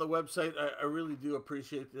on the website, I really do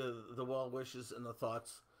appreciate the well wishes and the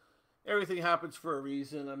thoughts. Everything happens for a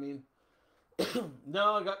reason. I mean,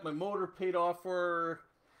 now I got my motor paid off for,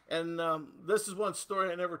 and this is one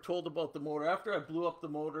story I never told about the motor. After I blew up the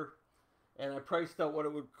motor, and I priced out what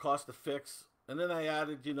it would cost to fix, and then I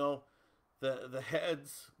added, you know, the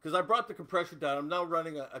heads, because I brought the compression down. I'm now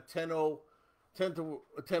running a 10.0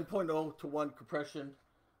 to 1 compression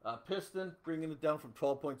piston, bringing it down from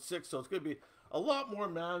 12.6, so it's going to be a lot more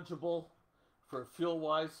manageable for fuel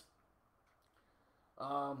wise.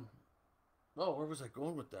 Oh, where was I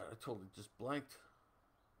going with that? I totally just blanked.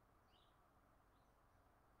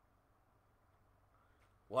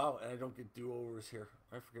 Wow, and I don't get do-overs here.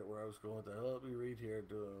 I forget where I was going with that. Let me read here.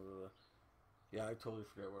 Yeah, I totally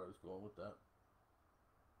forget where I was going with that.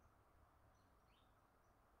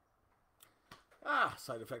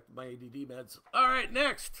 Side effect of my ADD meds. All right,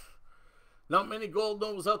 next. Not many gold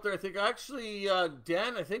Novas out there. I think actually,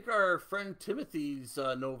 Dan, I think our friend Timothy's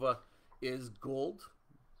Nova is gold.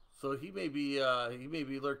 So he may be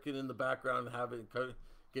lurking in the background and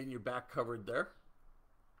getting your back covered there.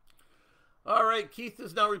 All right, Keith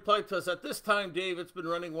has now replied to us. At this time, Dave, it's been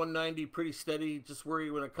running 190 pretty steady. Just worried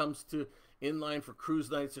when it comes to inline for cruise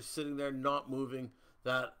nights or sitting there not moving,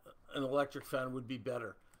 that an electric fan would be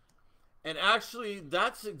better. And actually,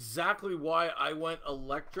 that's exactly why I went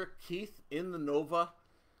electric, Keith, in the Nova.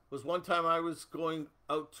 Was one time I was going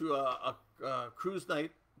out to a cruise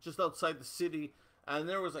night just outside the city, and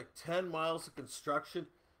there was like 10 miles of construction,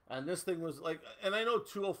 and this thing was like, and I know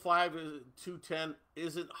 205, 210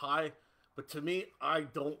 isn't high, but to me, I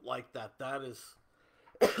don't like that. That is,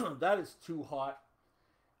 that is too hot.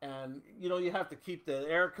 And, you know, you have to keep the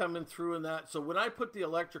air coming through and that. So when I put the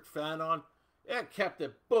electric fan on, it kept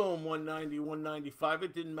it, boom, 190, 195.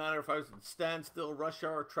 It didn't matter if I was in standstill, rush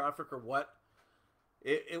hour traffic, or what.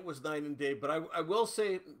 It was night and day. But I will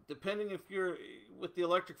say, depending if you're with the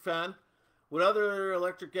electric fan, what other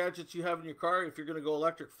electric gadgets you have in your car, if you're going to go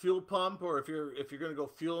electric fuel pump, or if you're going to go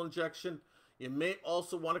fuel injection, you may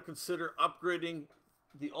also want to consider upgrading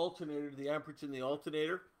the alternator, the amperage in the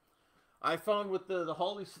alternator. I found with the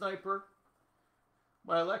Holley Sniper,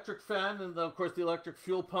 my electric fan, and of course the electric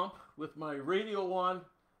fuel pump, with my radio on,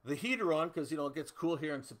 the heater on, because, you know, it gets cool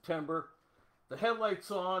here in September, the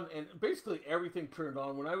headlights on, and basically everything turned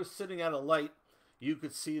on. When I was sitting at a light, you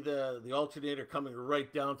could see the alternator coming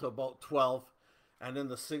right down to about 12, and then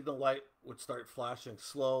the signal light would start flashing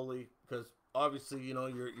slowly, because obviously, you know,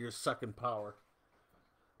 you're sucking power.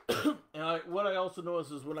 And what I also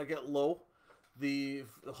notice is when I get low, the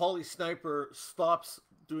Holley Sniper stops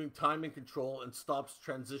doing timing control and stops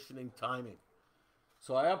transitioning timing.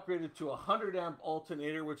 So I upgraded to a 100 amp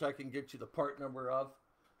alternator, which I can get you the part number of,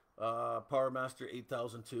 PowerMaster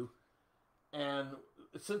 8002. And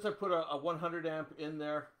since I put a 100 amp in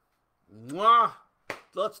there,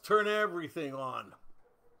 let's turn everything on.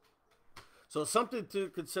 So something to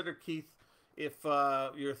consider, Keith, if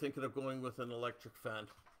you're thinking of going with an electric fan.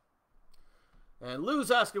 And Lou's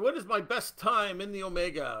asking, what is my best time in the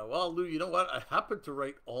Omega? Well, Lou, you know what? I happened to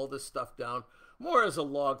write all this stuff down more as a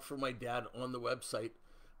log for my dad on the website.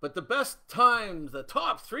 But the best times, the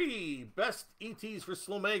top 3 best ETs for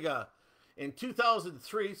Slomega in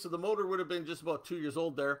 2003, so the motor would have been just about 2 years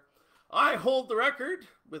old there. I hold the record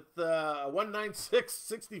with a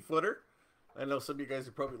 196 60-footer. I know some of you guys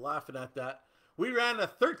are probably laughing at that. We ran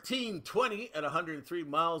a 1320 at 103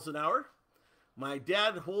 miles an hour. My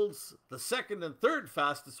dad holds the second and third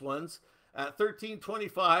fastest ones at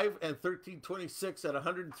 1325 and 1326 at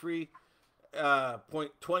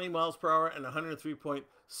 103.20 miles per hour and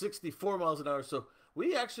 103.64 miles an hour. So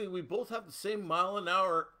we both have the same mile an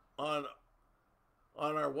hour on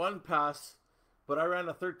our one pass, but I ran a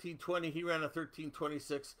 1320, he ran a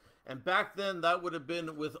 1326, and back then that would have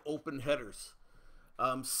been with open headers.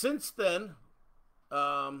 Since then,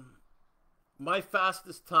 my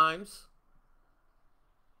fastest times,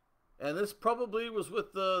 and this probably was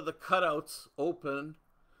with the cutouts open.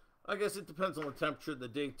 I guess it depends on the temperature of the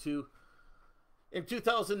day too. In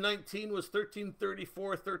 2019 was 1334,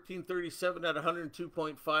 1337 at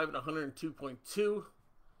 102.5 and 102.2.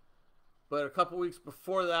 But a couple weeks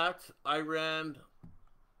before that, I ran,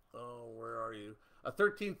 where are you? A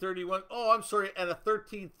 1331, I'm sorry, and a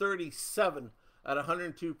 1337 at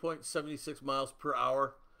 102.76 miles per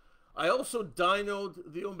hour. I also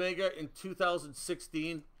dynoed the Omega in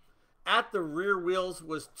 2016. At the rear wheels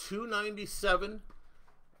was 297.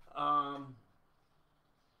 Was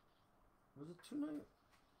it 290?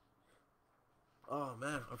 Oh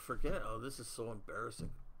man, I forget. Oh, this is so embarrassing.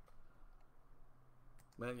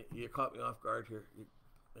 Man, you caught me off guard here.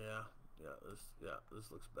 This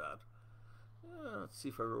looks bad. Let's see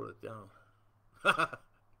if I wrote it down.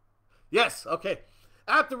 Yes, okay.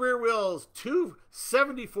 At the rear wheels,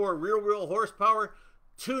 274 rear wheel horsepower,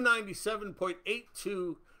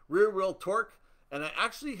 297.82 rear wheel torque, and I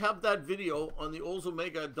actually have that video on the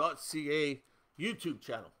chevynova.ca YouTube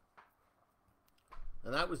channel.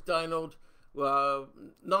 And that was dynoed,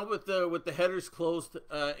 not with the headers closed,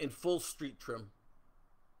 in full street trim.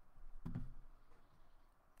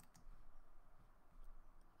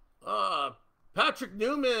 Patrick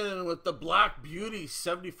Newman with the Black Beauty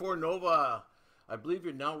 74 Nova. I believe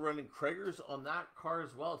you're now running Kragers on that car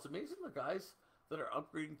as well. It's amazing the guys that are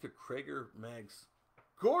upgrading to Krager mags.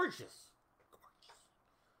 Gorgeous. Gorgeous.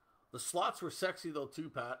 The slots were sexy though too,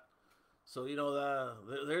 Pat. So, you know,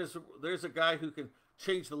 there's a guy who can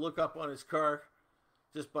change the look up on his car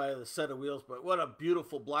just by the set of wheels. But what a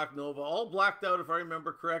beautiful black Nova. All blacked out if I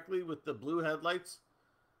remember correctly with the blue headlights.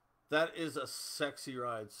 That is a sexy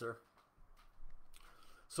ride, sir.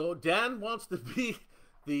 So Dan wants to be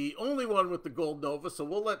the only one with the gold Nova, so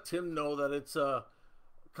we'll let Tim know that it's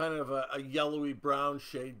kind of a yellowy brown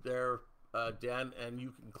shade there, Dan, and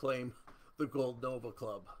you can claim the gold Nova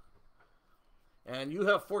club. And you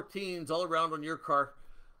have 14s all around on your car.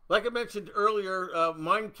 Like I mentioned earlier,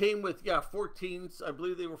 mine came with 14s. I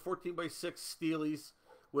believe they were 14x6 Steelies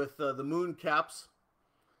with the moon caps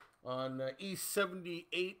on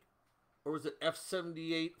E78, or was it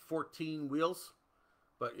F78 14 wheels?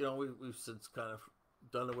 But, you know, we've since kind of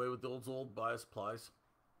done away with those old bias plies.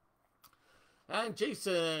 And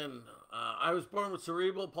Jason, I was born with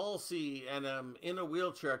cerebral palsy and I'm in a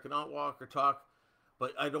wheelchair. I cannot walk or talk,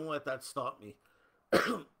 but I don't let that stop me.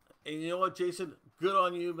 And you know what, Jason? Good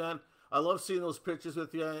on you, man. I love seeing those pictures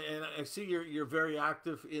with you, and I see you're very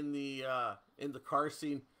active in the car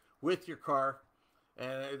scene with your car.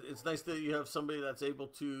 And it's nice that you have somebody that's able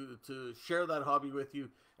to share that hobby with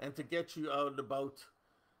you and to get you out and about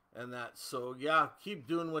and that. So yeah, keep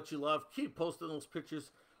doing what you love. Keep posting those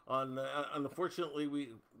pictures on. Unfortunately, we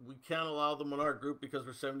can't allow them on our group because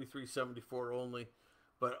we're 73, 74 only.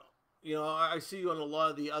 But you know, I see you on a lot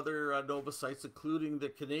of the other Nova sites, including the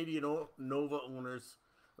Canadian Nova owners,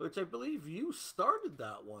 which I believe you started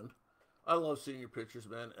that one. I love seeing your pictures,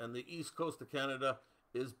 man. And the east coast of Canada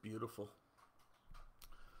is beautiful.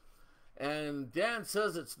 And Dan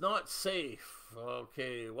says it's not safe.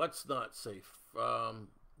 Okay, what's not safe?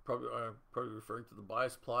 Probably referring to the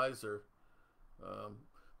bias plies, or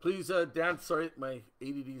please, Dan. Sorry, my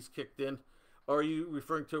ADD's kicked in. Or are you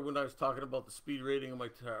referring to when I was talking about the speed rating of my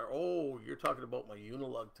tire? Oh, you're talking about my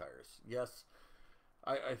Unilug tires. Yes,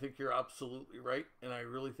 I think you're absolutely right, and I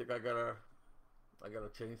really think I gotta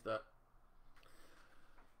change that.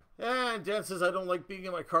 And Dan says I don't like being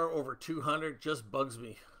in my car over 200. Just bugs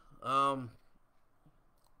me.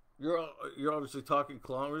 You're obviously talking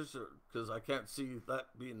kilometers, because I can't see that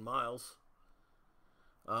being miles.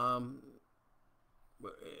 If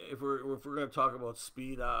we're going to talk about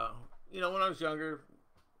speed, you know, when I was younger,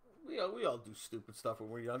 we all do stupid stuff when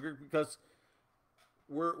we're younger because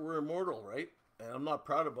we're immortal, right? And I'm not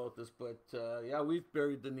proud about this, but yeah, we've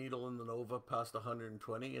buried the needle in the Nova past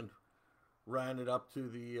 120 and ran it up to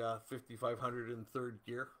the 5500 in third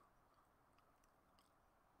gear.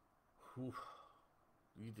 Whew.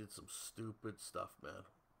 You did some stupid stuff, man.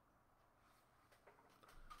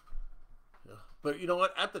 But you know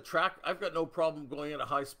what? At the track, I've got no problem going at a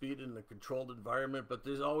high speed in a controlled environment, but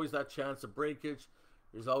there's always that chance of breakage.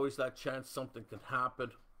 There's always that chance something can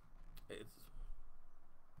happen. It's,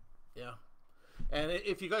 yeah. And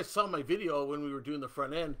if you guys saw my video when we were doing the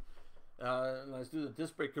front end, and I was doing the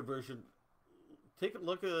disc brake conversion, take a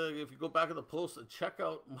look at if you go back at the post and check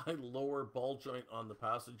out my lower ball joint on the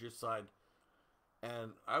passenger side.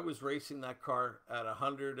 And I was racing that car at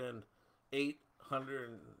 108,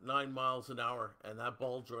 109 miles an hour, and that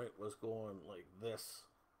ball joint was going like this.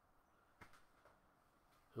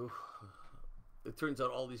 Oof. It turns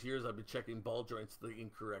out all these years I've been checking ball joints the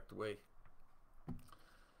incorrect way.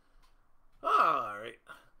 All right.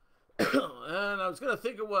 And I was going to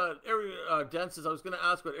think of what Dan says. I was going to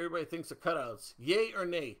ask what everybody thinks of cutouts. Yay or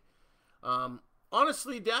nay?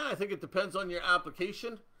 Honestly, Dan, I think it depends on your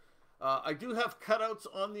application. I do have cutouts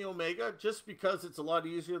on the Omega just because it's a lot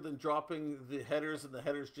easier than dropping the headers, and the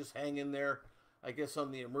headers just hang in there, I guess,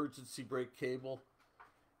 on the emergency brake cable.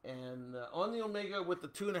 And on the Omega with the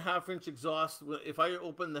 2.5-inch exhaust, if I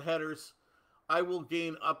open the headers, I will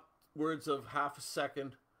gain upwards of half a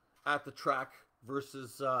second at the track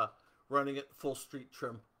versus running it full street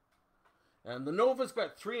trim. And the Nova's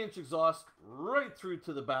got 3-inch exhaust right through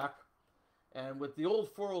to the back. And with the old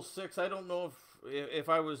 406, I don't know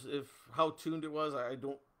if how tuned it was. I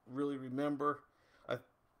don't really remember.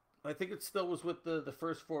 I think it still was with the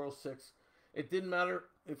first 406. It didn't matter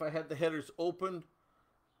if I had the headers open,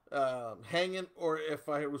 hanging, or if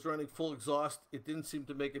I was running full exhaust. It didn't seem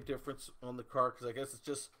to make a difference on the car because I guess it's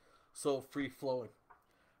just so free flowing.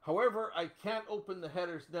 However, I can't open the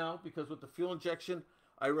headers now because with the fuel injection,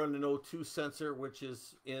 I run an O2 sensor, which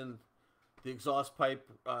is in the exhaust pipe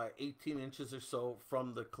 18 inches or so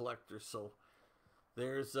from the collector. So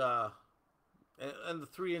there's and the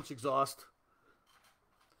 3-inch exhaust.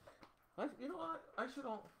 You know what? I should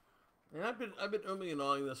all. And I've been umming and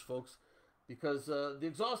ahhing this, folks, because the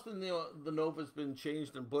exhaust in the Nova has been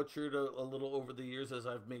changed and butchered a little over the years as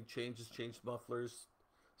I've made changes, changed mufflers,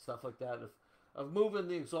 stuff like that. Of moving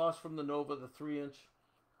the exhaust from the Nova, the 3-inch,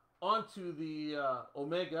 onto the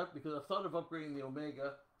Omega, because I've thought of upgrading the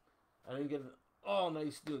Omega. I didn't get an all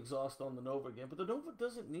nice new exhaust on the Nova again, but the Nova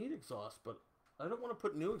doesn't need exhaust, but I don't want to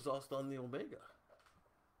put new exhaust on the Omega.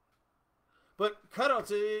 But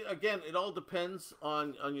cutouts, again, it all depends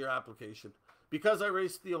on your application. Because I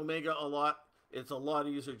raced the Omega a lot, it's a lot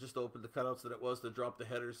easier just to open the cutouts than it was to drop the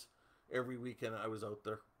headers every weekend I was out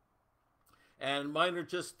there. And mine are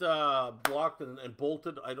just blocked and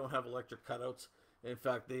bolted. I don't have electric cutouts. In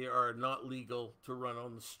fact, they are not legal to run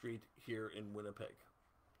on the street here in Winnipeg.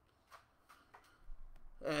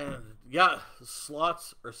 And yeah,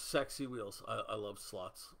 slots are sexy wheels. I love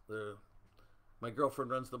slots. My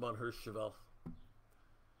girlfriend runs them on her Chevelle.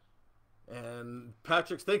 And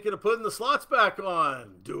Patrick's thinking of putting the slots back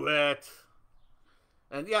on. Do it.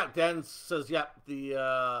 And yeah, Dan says, yeah,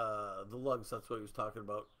 the lugs, that's what he was talking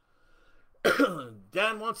about.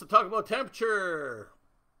 Dan wants to talk about temperature.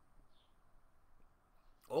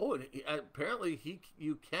 Oh, and apparently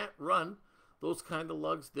you can't run those kind of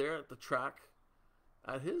lugs there at the track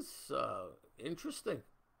at his. Interesting,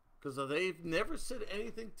 because they've never said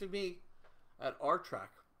anything to me at our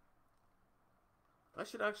track. I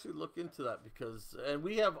should actually look into that because, and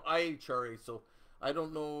we have IHRA, so I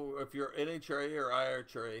don't know if you're NHRA or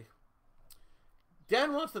IHRA.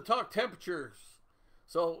 Dan wants to talk temperatures.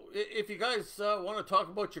 So if you guys want to talk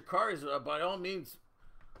about your cars, by all means,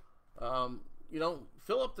 you know,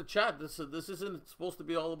 fill up the chat. This isn't supposed to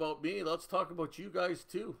be all about me. Let's talk about you guys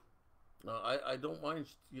too. I don't mind,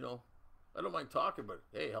 you know, I don't mind talking, but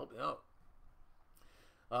hey, help me out.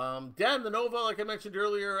 Dan, the Nova, like I mentioned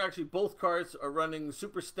earlier, actually both cars are running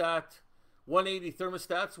Superstat 180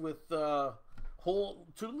 thermostats with two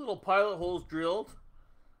little pilot holes drilled.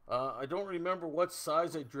 I don't remember what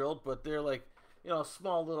size I drilled, but they're like, you know,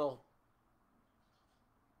 small little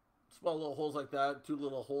holes like that. 2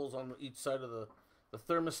 little holes on each side of the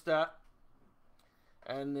thermostat.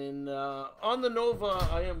 And then on the Nova,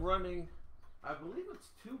 I am running, I believe it's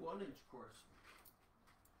 2 1-inch cores.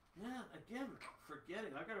 Man, again,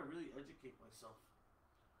 forgetting. I gotta really educate myself.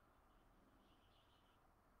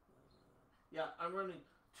 Yeah, I'm running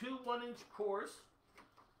 2 1-inch cores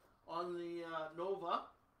on the Nova.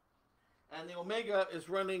 And the Omega is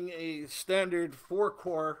running a standard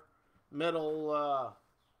 4-core metal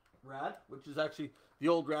rad, which is actually the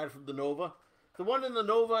old rad from the Nova. The one in the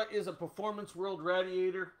Nova is a Performance World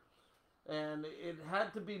radiator, and it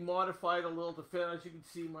had to be modified a little to fit. As you can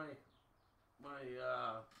see, my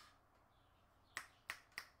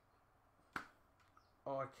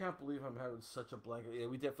oh, I can't believe I'm having such a blanket. Yeah,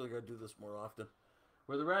 we definitely got to do this more often.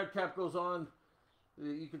 Where the rad cap goes on,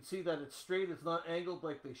 you can see that it's straight. It's not angled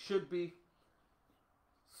like they should be.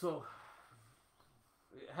 So,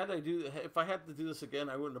 if I had to do this again,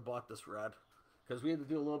 I wouldn't have bought this rad. Because we had to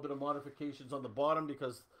do a little bit of modifications on the bottom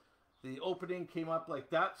because the opening came up like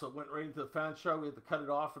that. So it went right into the fan shroud. We had to cut it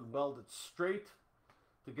off and weld it straight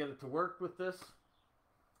to get it to work with this.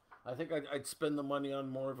 I think I'd spend the money on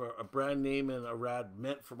more of a brand name and a rad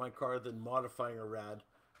meant for my car than modifying a rad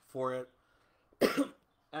for it.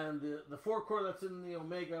 And the 4-core that's in the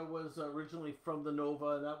Omega was originally from the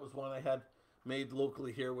Nova, and that was one I had made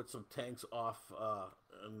locally here with some tanks off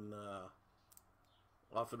an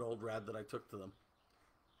old rad that I took to them.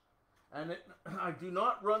 And I do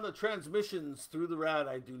not run the transmissions through the rad.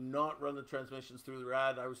 I do not run the transmissions through the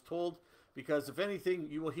rad. I was told, because if anything,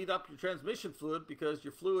 you will heat up your transmission fluid because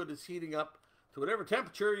your fluid is heating up to whatever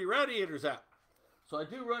temperature your radiator's at. So I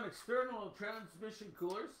do run external transmission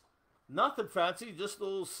coolers. Nothing fancy, just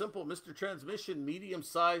those simple Mr. Transmission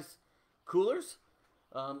medium-sized coolers.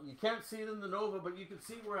 You can't see it in the Nova, but you can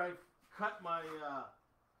see where I've cut my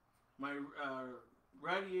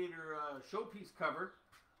radiator showpiece cover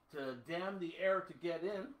to dam the air to get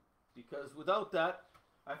in, because without that,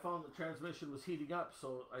 I found the transmission was heating up,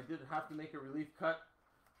 so I did have to make a relief cut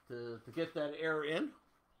to get that air in.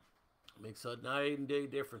 It makes a night and day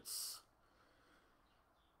difference.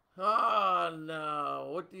 Ah, no.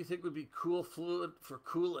 What do you think would be cool fluid for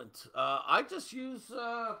coolant? I just use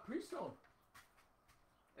Pre-Stone.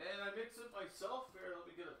 And I mix it myself. Here, let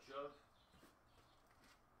me get a jug.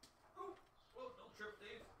 Oh, don't trip,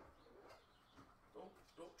 Dave.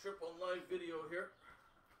 Don't trip on live video here.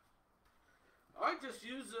 I just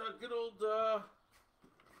use a good old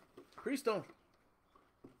Pre-Stone.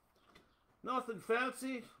 Nothing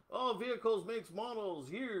fancy. All vehicles, makes, models,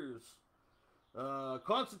 years.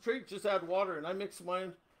 Concentrate, just add water, and I mix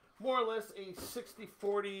mine more or less a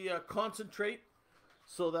 60-40 concentrate,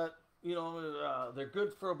 so that, you know, they're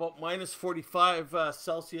good for about minus 45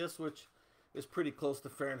 Celsius, which is pretty close to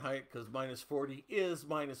Fahrenheit, because minus 40 is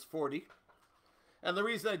minus 40. And the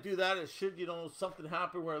reason I do that is, should, you know, something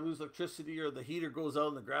happen where I lose electricity or the heater goes out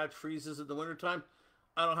and the garage freezes in the wintertime,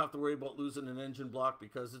 I don't have to worry about losing an engine block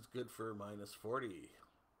because it's good for minus 40.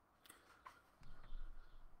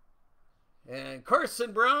 And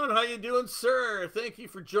Carson Brown, how you doing, sir? Thank you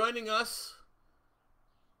for joining us.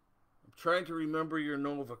 I'm trying to remember your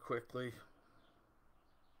Nova quickly.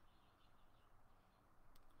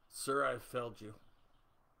 Sir, I failed you.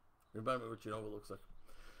 Remind me what your Nova looks like.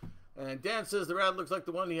 And Dan says the rad looks like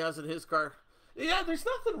the one he has in his car. Yeah, there's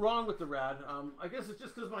nothing wrong with the rad. I guess it's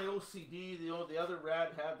just because my OCD, the other rad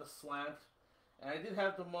had the slant. And I did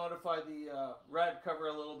have to modify the rad cover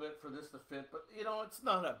a little bit for this to fit. But, you know, it's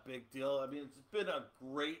not a big deal. I mean, it's been a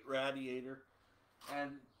great radiator.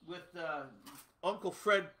 And with Uncle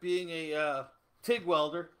Fred being a TIG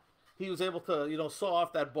welder, he was able to, you know, saw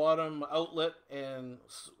off that bottom outlet and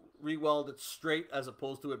re-weld it straight as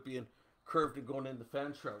opposed to it being curved and going in the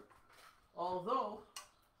fan shroud. Although,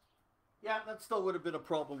 yeah, that still would have been a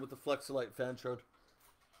problem with the Flexolite fan shroud.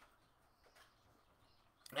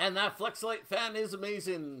 And that Flexolite fan is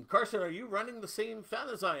amazing. Carson, are you running the same fan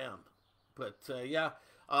as I am? But yeah,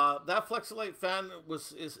 that Flexolite fan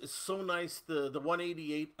is so nice. The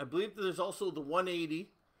 188. I believe there's also the 180.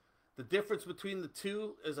 The difference between the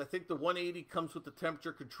two is I think the 180 comes with the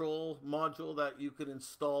temperature control module that you could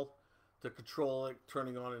install to control it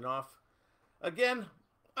turning on and off. Again,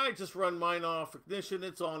 I just run mine off ignition.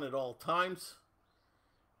 It's on at all times.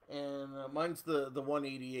 And mine's the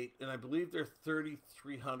 188, and I believe they're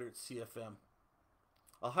 3300 CFM.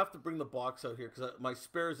 I'll have to bring the box out here because my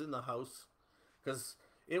spare's in the house, because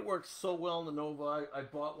it works so well in the Nova. I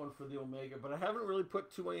bought one for the Omega, but I haven't really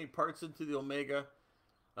put too many parts into the Omega.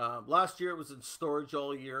 Last year it was in storage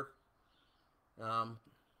all year.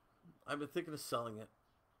 I've been thinking of selling it.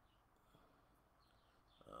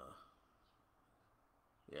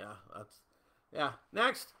 Yeah.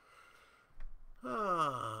 Next.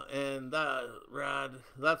 And that rad,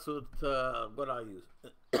 that's what I use.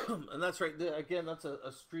 And that's right there. Again, that's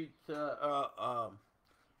a street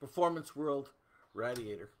Performance World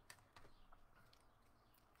radiator.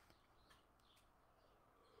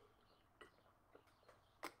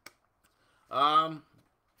 Are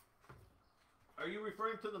you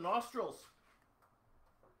referring to the nostrils?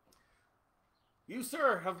 You,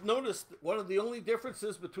 sir, have noticed one of the only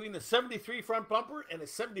differences between a 73 front bumper and a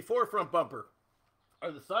 74 front bumper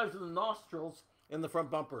are the size of the nostrils in the front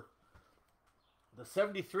bumper. The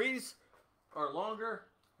 73s are longer,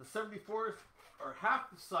 the 74s are half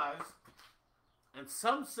the size, and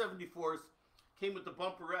some 74s came with the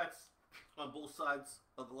bumperettes on both sides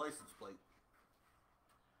of the license plate.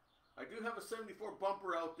 I do have a 74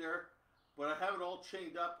 bumper out there, but I have it all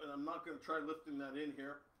chained up, and I'm not going to try lifting that in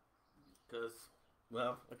here because,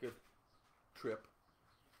 well, I could trip.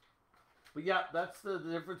 But yeah, that's the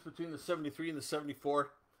difference between the 73 and the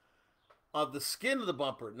 74 of the skin of the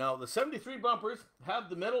bumper. Now, the 73 bumpers have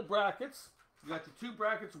the metal brackets. You got the two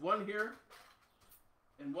brackets, one here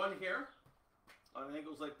and one here, on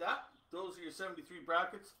angles like that. Those are your 73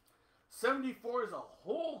 brackets. 74 is a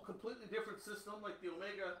whole completely different system like the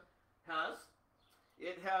Omega has.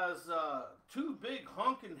 It has two big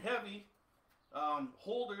honking heavy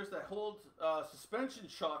holders that hold suspension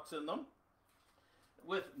shocks in them,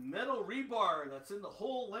 with metal rebar that's in the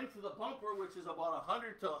whole length of the bumper, which is about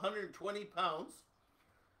 100 to 120 pounds,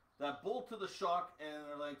 that bolt to the shock and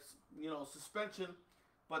are like, you know, suspension.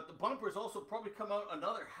 But the bumpers also probably come out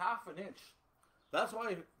another half an inch. That's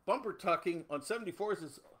why bumper tucking on 74s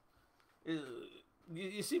is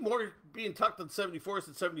you see more being tucked on 74s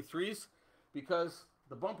than 73s, because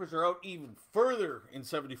the bumpers are out even further in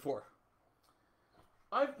 74.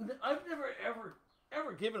 I've never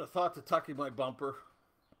ever given a thought to tucking my bumper.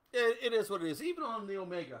 It is what it is. Even on the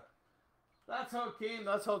Omega, that's how it came.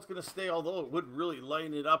 That's how it's going to stay. Although it would really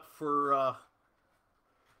line it up for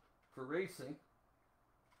racing.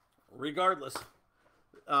 Regardless,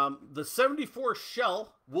 the 74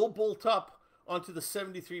 shell will bolt up onto the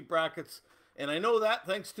 73 brackets, and I know that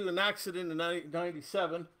thanks to an accident in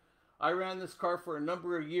 '97. I ran this car for a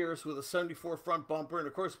number of years with a 74 front bumper, and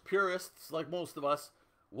of course, purists like most of us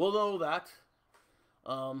will know that.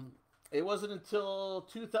 It wasn't until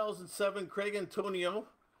 2007 Craig Antonio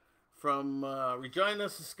from Regina,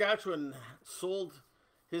 Saskatchewan sold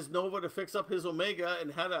his Nova to fix up his Omega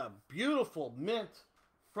and had a beautiful mint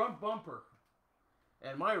front bumper.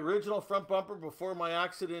 And my original front bumper before my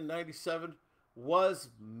accident in '97 was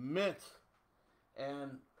mint.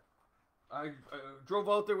 And I drove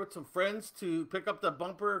out there with some friends to pick up that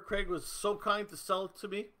bumper. Craig was so kind to sell it to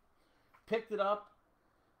me. Picked it up.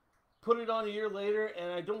 Put it on a year later,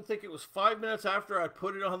 and I don't think it was 5 minutes after I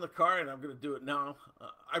put it on the car, and I'm going to do it now.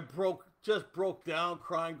 I just broke down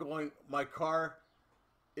crying, going, my car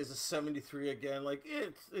is a 73 again. Like,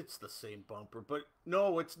 it's the same bumper, but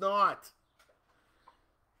no, it's not.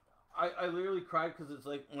 I literally cried because it's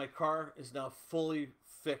like my car is now fully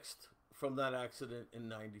fixed from that accident in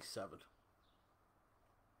 '97.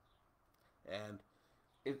 And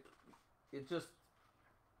it just,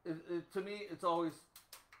 to me, it's always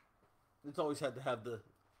had to have the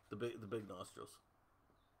big nostrils.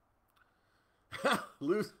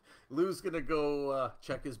 Lou's gonna go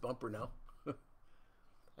check his bumper now.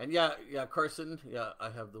 And yeah, Carson, yeah, I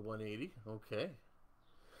have the 180. Okay.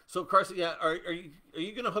 So Carson, yeah, are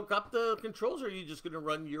you gonna hook up the controls, or are you just gonna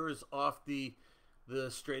run yours off the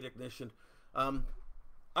straight ignition?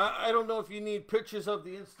 I don't know if you need pictures of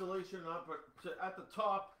the installation or not, but at the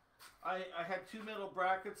top, I had two metal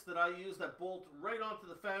brackets that I use that bolt right onto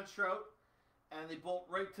the fan shroud, and they bolt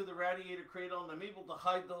right to the radiator cradle, and I'm able to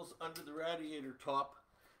hide those under the radiator top,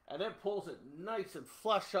 and it pulls it nice and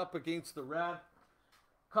flush up against the rad.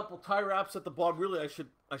 Couple tie wraps at the bottom. Really,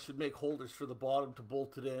 I should make holders for the bottom to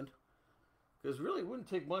bolt it in, because really it wouldn't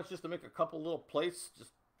take much just to make a couple little plates,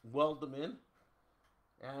 just weld them in,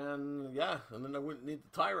 and yeah, and then I wouldn't need the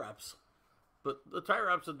tie wraps. But the tie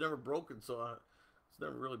wraps have never broken, so it's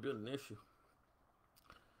never really been an issue.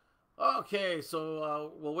 Okay,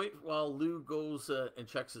 so we'll wait while Lou goes and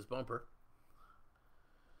checks his bumper.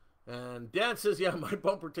 And Dan says, yeah, my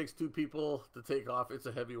bumper takes two people to take off. It's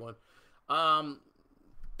a heavy one.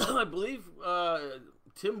 I believe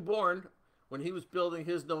Tim Bourne, when he was building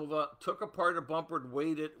his Nova, took apart a bumper and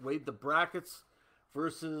weighed the brackets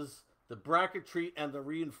versus the bracketry and the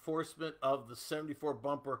reinforcement of the 74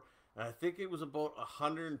 bumper. And I think it was about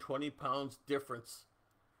 120 pounds difference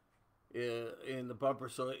in the bumper.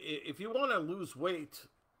 So if you want to lose weight,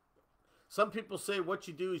 some people say what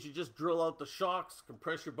you do is you just drill out the shocks,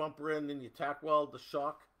 compress your bumper in, then you tack weld the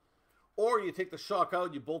shock. Or you take the shock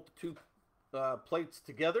out, you bolt the two plates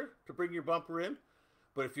together to bring your bumper in.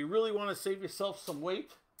 But if you really want to save yourself some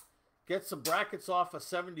weight, get some brackets off a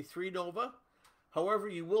 73 Nova. However,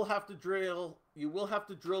 you will have to drill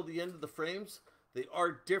the end of the frames. They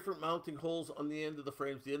are different mounting holes on the end of the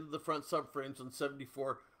frames. The end of the front subframes on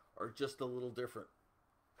 74 are just a little different.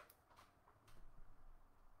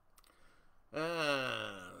 Okay,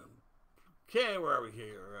 where are we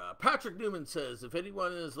here? Patrick Newman says, if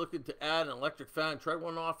anyone is looking to add an electric fan, try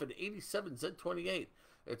one off an 87 Z28.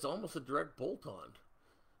 It's almost a direct bolt-on.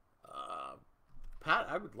 Pat,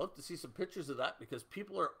 I would love to see some pictures of that, because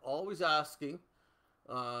people are always asking.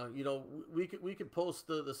 You know, we could post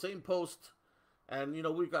the same post And, you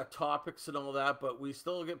know, we've got topics and all that, but we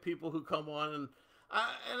still get people who come on and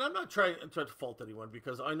I'm not trying to fault anyone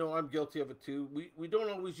because I know I'm guilty of it too. We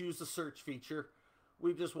don't always use the search feature.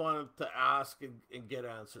 We just wanted to ask and get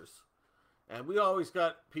answers. And we always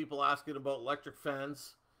got people asking about electric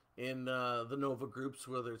fans in the Nova groups,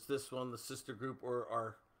 whether it's this one, the sister group, or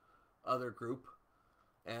our other group.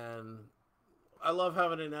 And I love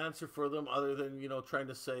having an answer for them other than, you know, trying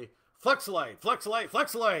to say, Flexolite, Flexolite,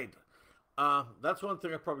 Flexolite. That's one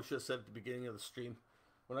thing I probably should have said at the beginning of the stream.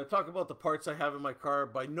 When I talk about the parts I have in my car,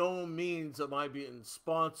 by no means am I being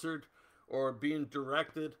sponsored or being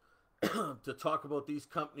directed to talk about these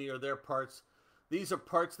company or their parts. These are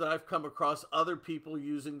parts that I've come across other people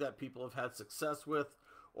using that people have had success with,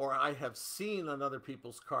 or I have seen on other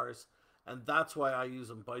people's cars, and that's why I use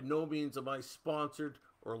them. By no means am I sponsored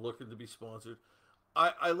or looking to be sponsored.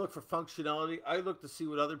 I look for functionality. I look to see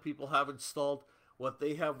what other people have installed, what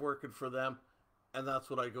they have working for them, and that's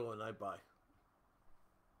what I go and I buy.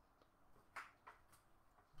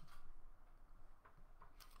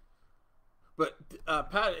 But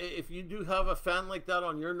Pat, if you do have a fan like that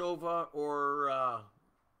on your Nova, or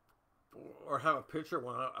have a picture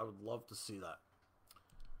one, I would love to see that.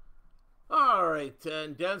 All right,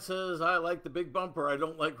 and Dan says, I like the big bumper. I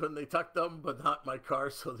don't like when they tuck them, but not my car,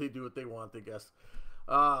 so they do what they want, I guess.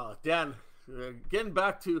 Dan, getting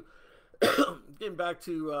back to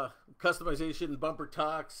customization, bumper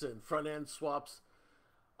tucks, and front end swaps.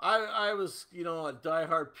 I was, you know, a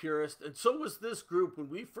diehard purist, and so was this group when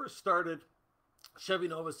we first started Chevy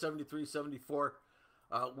Nova 73, 74.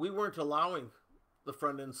 We weren't allowing the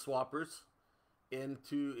front end swappers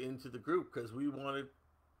into the group because we wanted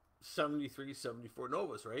 73, 74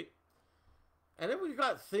 Novas, right? And then we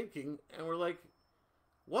got thinking, and we're like,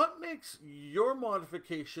 what makes your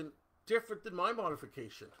modification different than my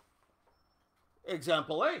modification?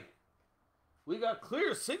 Example A, we got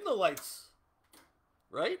clear signal lights,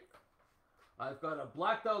 right? I've got a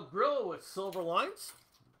blacked out grill with silver lines.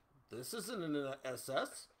 This isn't an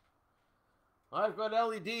SS. I've got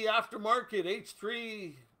LED aftermarket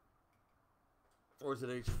H3, or is it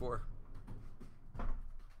H4?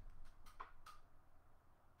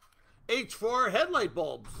 H4 headlight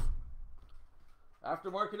bulbs.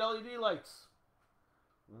 Aftermarket LED lights.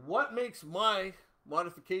 What makes my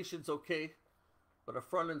modifications okay, but a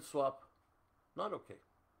front end swap not okay?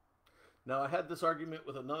 Now, I had this argument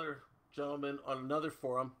with another gentleman on another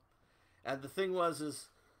forum, and the thing is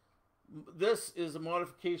this is a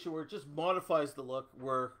modification where it just modifies the look,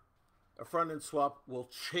 where a front end swap will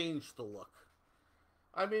change the look.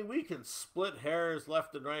 I mean, we can split hairs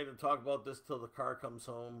left and right and talk about this till the car comes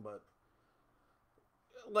home, but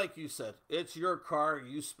like you said, it's your car.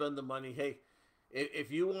 You spend the money. Hey,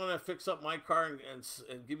 if you want to fix up my car and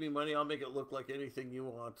give me money, I'll make it look like anything you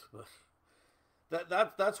want. But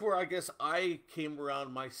that's where I guess I came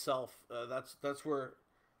around myself. That's where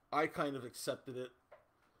I kind of accepted it,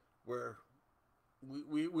 where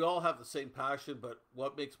we all have the same passion, but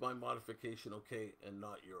what makes my modification okay and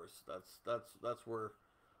not yours? That's where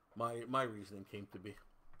my reasoning came to be.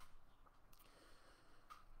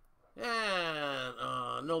 And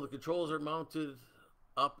no, the controls are mounted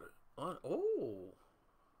up on. Oh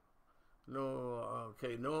no,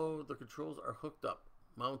 okay, no, the controls are hooked up,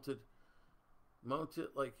 mounted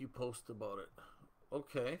like you post about it.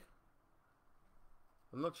 Okay,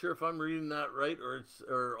 I'm not sure if I'm reading that right, or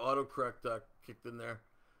autocorrect kicked in there,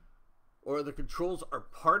 or the controls are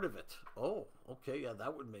part of it. Oh, okay, yeah,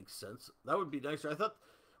 that would make sense. That would be nicer. I thought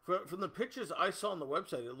from the pictures I saw on the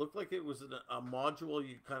website, it looked like it was a module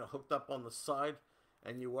you kind of hooked up on the side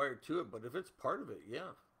and you wired to it. But if it's part of it,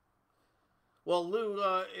 yeah. Well, Lou,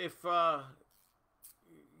 if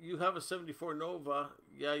you have a 74 Nova,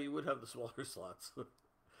 yeah, you would have the smaller slots.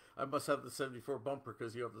 I must have the 74 bumper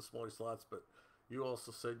because you have the smaller slots, but you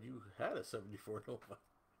also said you had a 74 Nova.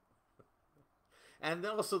 And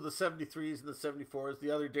also the 73s and the 74s. The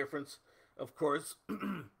other difference, of course,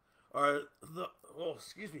 are the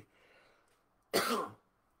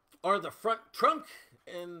are the front trunk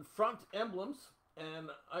and front emblems. And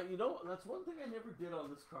you know, that's one thing I never did on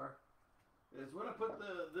this car, is when I put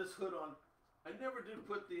this hood on, I never did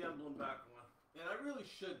put the emblem back on, and I really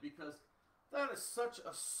should, because that is such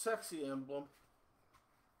a sexy emblem.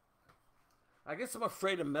 I guess I'm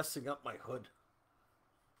afraid of messing up my hood,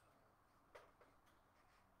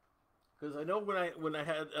 because I know when I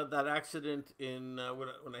had that accident in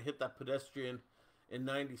when I hit that pedestrian in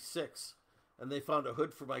 '96, and they found a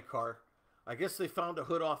hood for my car. I guess they found a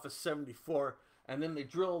hood off of 74, and then they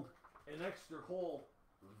drilled an extra hole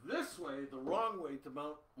this way, the wrong way, to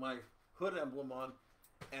mount my hood emblem on.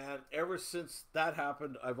 And ever since that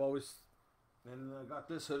happened, I've always And I got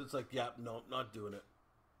this hood. It's like, yeah, no, not doing it.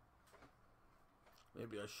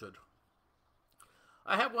 Maybe I should.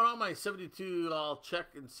 I have one on my 72. I'll check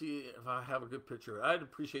and see if I have a good picture. I'd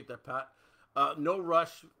appreciate that, Pat. No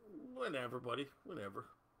rush. Whenever, buddy. Whenever.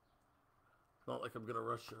 Not like I'm going to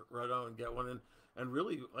rush right on and get one. And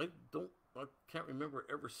really, I can't remember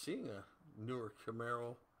ever seeing a newer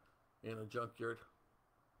Camaro in a junkyard.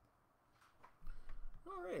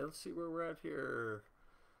 All right, let's see where we're at here.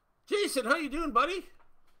 Jason, how you doing, buddy?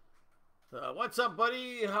 What's up,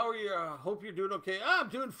 buddy? How are you? Hope you're doing okay. I'm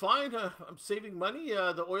doing fine. I'm saving money.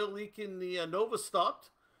 The oil leak in the Nova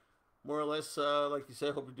stopped. More or less, like you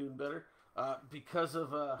said, hope you're doing better. Because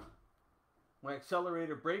of my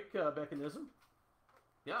accelerator brake mechanism.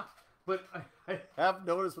 Yeah, but I have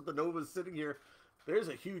noticed with the Nova sitting here, there's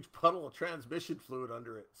a huge puddle of transmission fluid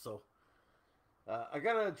under it. So I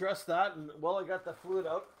got to address that. And while I got the fluid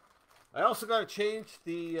out, I also got to change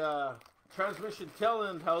the transmission tail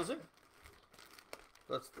end housing.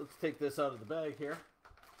 Let's take this out of the bag here.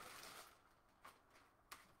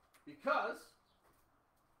 Because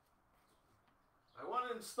I want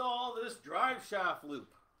to install this drive shaft loop.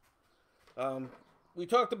 We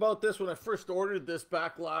talked about this when I first ordered this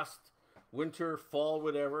back last winter, fall,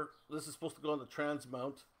 whatever. This is supposed to go on the trans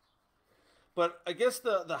mount. But I guess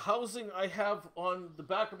the housing I have on the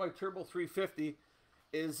back of my Turbo 350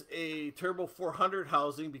 is a Turbo 400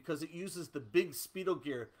 housing because it uses the big Speedo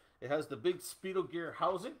gear. It has the big Speedo gear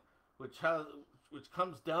housing, which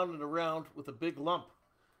comes down and around with a big lump.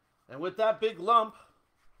 And with that big lump,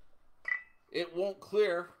 it won't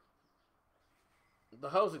clear the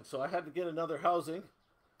housing. So I had to get another housing,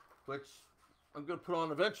 which I'm going to put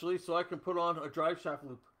on eventually so I can put on a drive shaft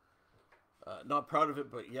loop. Not proud of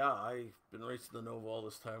it, but yeah, I've been racing the Nova all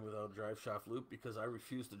this time without a drive shaft loop because I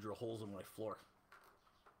refuse to drill holes in my floor.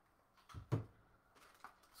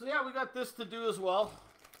 So yeah, we got this to do as well.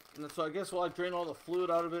 And so I guess while I drain all the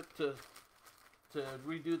fluid out of it to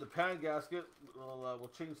redo the pan gasket,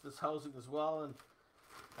 we'll change this housing as well. And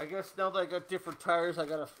I guess now that I got different tires, I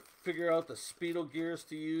got to figure out the Speedo gears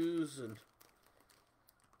to use. And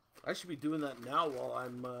I should be doing that now while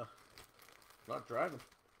I'm not driving.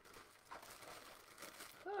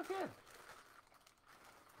 Okay.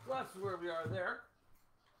 So that's where we are there.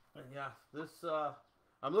 And yeah, this,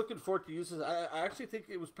 I'm looking forward to using this. I actually think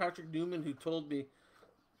it was Patrick Newman who told me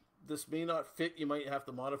this may not fit. You might have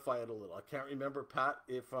to modify it a little. I can't remember, Pat,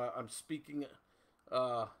 if I'm speaking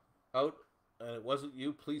out and it wasn't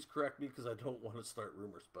you. Please correct me because I don't want to start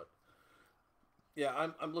rumors. But yeah,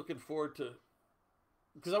 I'm looking forward to,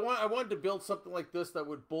 because I wanted to build something like this that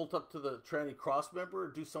would bolt up to the tranny cross member or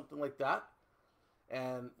do something like that.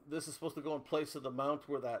 And this is supposed to go in place of the mount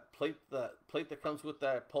where that plate that comes with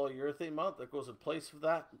that polyurethane mount that goes in place of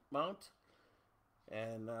that mount.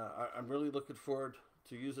 And I'm really looking forward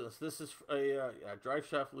to using this. This is a drive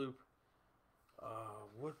shaft loop.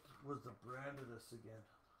 What was the brand of this again?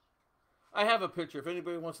 I have a picture. If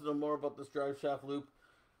anybody wants to know more about this drive shaft loop,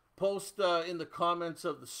 post in the comments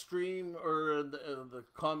of the stream or in the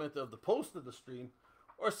comment of the post of the stream,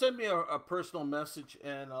 or send me a personal message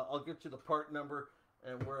and I'll get you the part number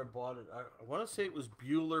and where I bought it. I want to say it was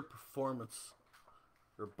Bueller Performance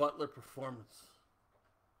or Butler Performance,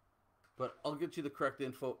 but I'll get you the correct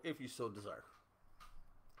info if you so desire.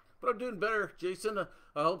 But I'm doing better, Jason.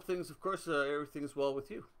 I hope things, of course, everything's well with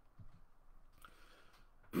you.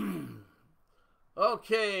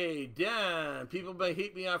 Okay, Dan. People may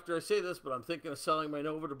hate me after I say this, but I'm thinking of selling my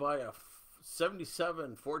Nova to buy a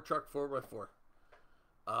 77 Ford truck 4x4.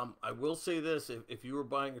 I will say this, if you were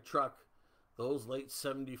buying a truck, those late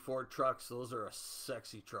 74 trucks, those are a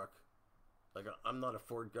sexy truck. Like, I'm not a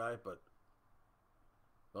Ford guy, but,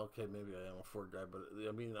 okay, maybe I am a Ford guy, but,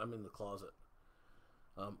 I mean, I'm in the closet.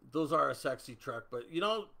 Those are a sexy truck, but, you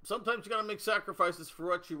know, sometimes you gotta make sacrifices for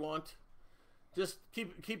what you want. Just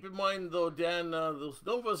keep in mind, though, Dan, those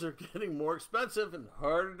Novas are getting more expensive and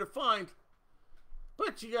harder to find.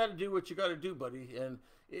 But you gotta do what you gotta do, buddy, and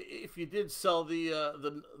if you did sell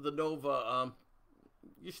the Nova,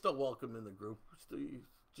 you're still welcome in the group.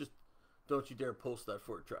 Just don't you dare post that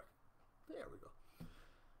for a truck. There we go.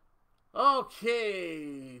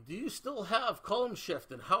 Okay, do you still have column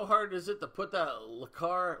shift, and how hard is it to put that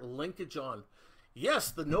Lacar linkage on?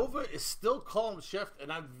 Yes, the Nova is still column shift,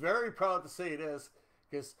 and I'm very proud to say it is,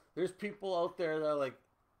 because there's people out there that are like,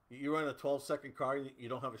 you run a 12-second car, you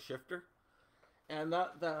don't have a shifter. And there,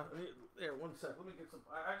 1 sec. Let me get some.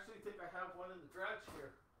 I actually think I have one in the garage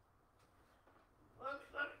here. Let me.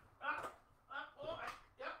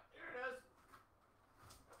 Yep, here it is.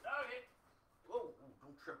 Okay. Whoa,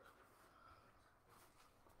 don't trip.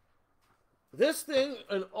 This thing,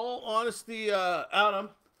 in all honesty, Adam,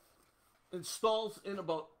 installs in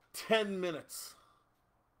about 10 minutes.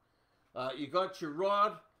 You got your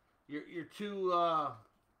rod, your two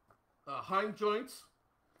hind joints,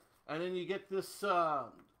 and then you get this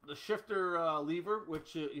the shifter lever,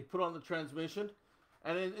 which you put on the transmission,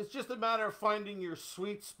 and then it's just a matter of finding your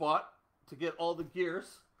sweet spot to get all the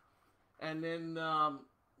gears, and then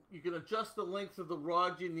you can adjust the length of the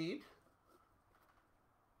rod you need.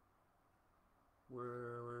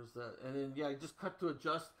 Where's that? And then yeah, just cut to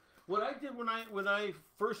adjust. What I did when I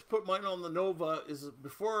first put mine on the Nova is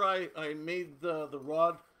before I made the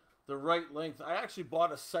rod the right length, I actually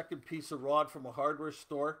bought a second piece of rod from a hardware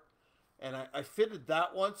store, and I fitted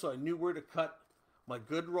that one so I knew where to cut my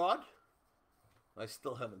good rod. I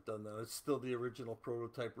still haven't done that. It's still the original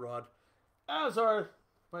prototype rod, as are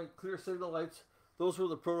my clear signal lights. Those were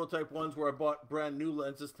the prototype ones where I bought brand new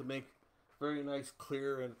lenses to make very nice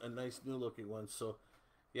clear and nice new looking ones. So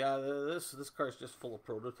yeah, this car is just full of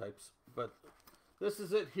prototypes. But this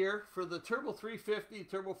is it here for the Turbo 350,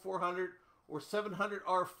 Turbo 400, or 700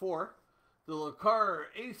 R4, the Lecar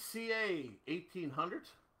ACA 1800.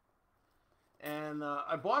 And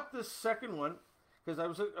I bought this second one because I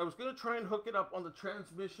was going to try and hook it up on the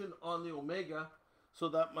transmission on the Omega so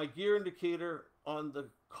that my gear indicator on the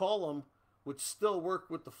column would still work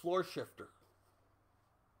with the floor shifter.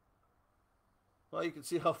 Well, you can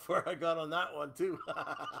see how far I got on that one too.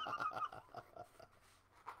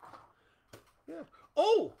 Yeah.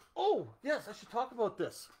 Oh, yes, I should talk about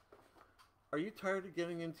this. Are you tired of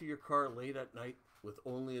getting into your car late at night with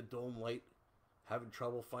only a dome light, having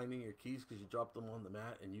trouble finding your keys because you dropped them on the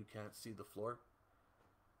mat and you can't see the floor?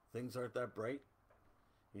 Things aren't that bright.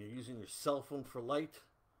 You're using your cell phone for light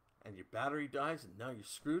and your battery dies and now you're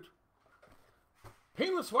screwed?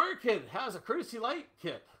 Painless Wire Kit has a courtesy light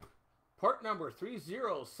kit. Part number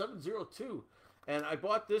 30702. And I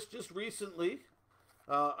bought this just recently.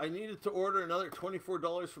 I needed to order another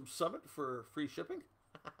 $24 from Summit for free shipping.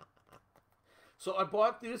 So I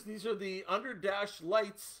bought this. These are the under dash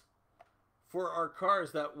lights for our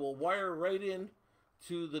cars that will wire right in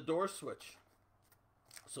to the door switch.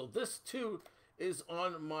 So this too is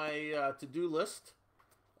on my to-do list.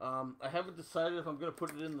 I haven't decided if I'm going to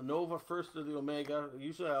put it in the Nova first or the Omega.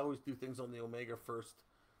 Usually I always do things on the Omega first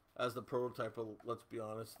as the prototype, but let's be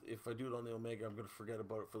honest, if I do it on the Omega, I'm going to forget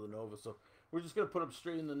about it for the Nova. So we're just going to put them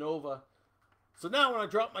straight in the Nova. So now when I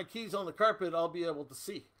drop my keys on the carpet, I'll be able to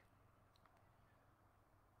see.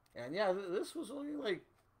 And yeah, this was only like,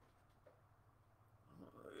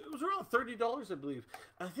 it was around $30, I believe.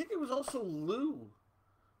 I think it was also Lou.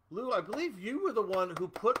 Lou, I believe you were the one who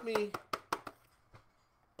put me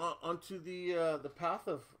onto the path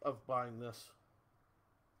of buying this.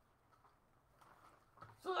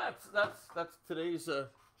 So that's today's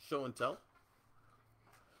show and tell.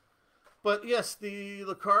 But yes,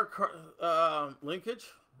 the car linkage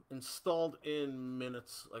installed in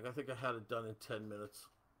minutes. Like I think I had it done in 10 minutes.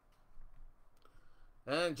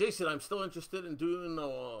 And Jason, I'm still interested in doing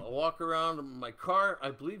a walk around my car.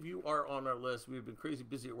 I believe you are on our list. We've been crazy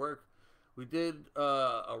busy at work. We did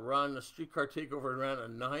a streetcar takeover, and ran a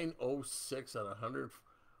 906 at 100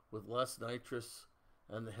 with less nitrous,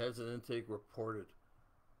 and the heads and intake reported.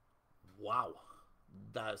 Wow,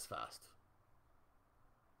 that is fast.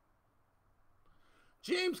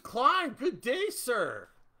 James Klein, good day, sir.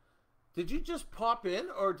 Did you just pop in,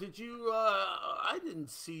 or did you, I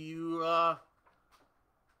didn't see you,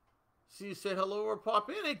 see you say hello or pop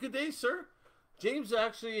in. Hey, good day, sir. James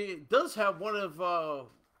actually does have one of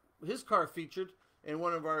his car featured in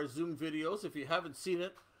one of our Zoom videos. If you haven't seen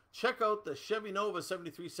it, check out the Chevy Nova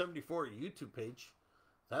 7374 YouTube page.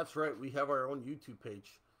 That's right, we have our own YouTube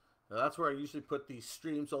page. Now, that's where I usually put these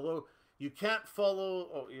streams, although you can't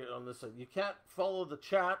follow, on this side, you can't follow the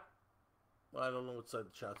chat. Well, I don't know what side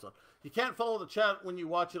the chat's on. You can't follow the chat when you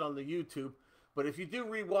watch it on the YouTube, but if you do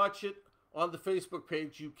rewatch it on the Facebook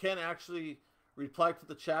page, you can actually reply to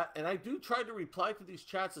the chat. And I do try to reply to these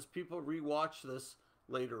chats as people rewatch this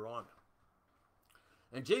later on.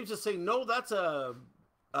 And James is saying, no, that's a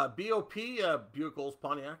BOP, Buick Olds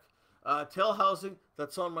Pontiac, tail housing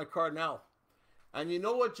that's on my car now. And you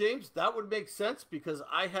know what, James? That would make sense because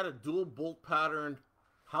I had a dual bolt pattern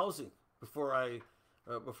housing before I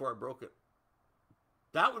broke it.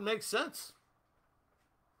 That would make sense.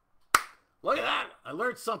 Look at that. I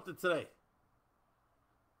learned something today.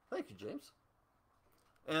 Thank you, James.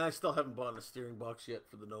 And I still haven't bought a steering box yet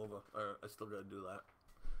for the Nova. I still got to do that.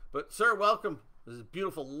 But, sir, welcome. This is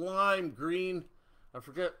beautiful lime green. I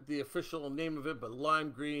forget the official name of it, but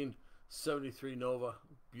lime green 73 Nova.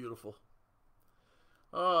 Beautiful.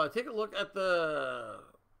 Take a look at the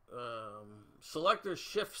Selector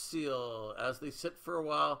shift seal. As they sit for a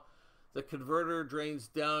while, the converter drains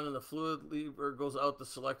down and the fluid lever goes out the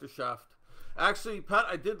selector shaft. Actually, Pat,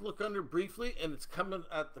 I did look under briefly, and it's coming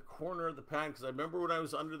at the corner of the pan, because I remember when I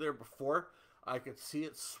was under there before, I could see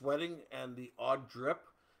it sweating and the odd drip,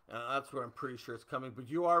 and that's where I'm pretty sure it's coming. But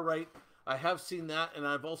you are right. I have seen that, and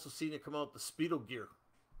I've also seen it come out the speedo gear.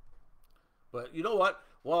 But you know what?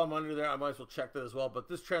 While I'm under there, I might as well check that as well. But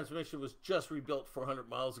this transmission was just rebuilt 400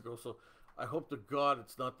 miles ago, so I hope to God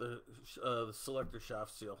it's not the selector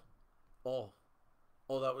shaft seal. Oh,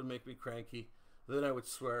 that would make me cranky. Then I would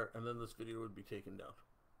swear, and then this video would be taken down.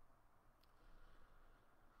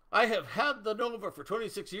 I have had the Nova for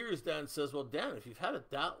 26 years, Dan says. Well, Dan, if you've had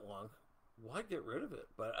it that long, why get rid of it?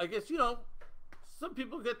 But I guess, you know, some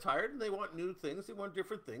people get tired and they want new things. They want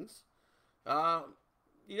different things.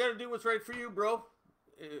 You got to do what's right for you, bro.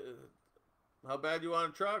 How bad you want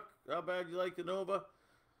a truck, how bad you like the Nova.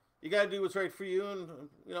 You got to do what's right for you. And,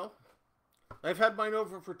 you know, I've had my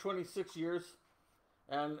Nova for 26 years.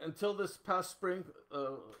 And until this past spring,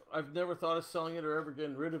 I've never thought of selling it or ever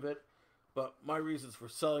getting rid of it. But my reasons for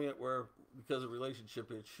selling it were because of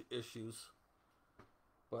relationship issues.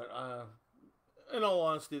 But in all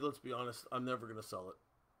honesty, let's be honest, I'm never going to sell it.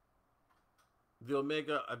 The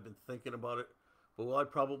Omega, I've been thinking about it. But will I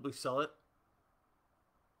probably sell it?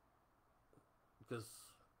 Because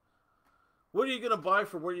what are you going to buy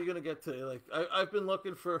for what are you going to get today? Like, I've been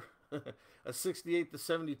looking for a 68 to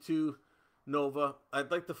 72 Nova. I'd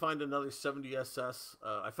like to find another 70 SS.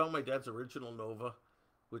 I found my dad's original Nova,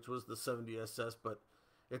 which was the 70 SS, but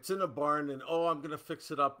it's in a barn, and I'm going to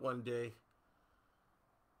fix it up one day.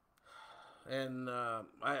 And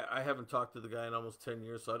I haven't talked to the guy in almost 10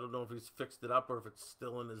 years, so I don't know if he's fixed it up or if it's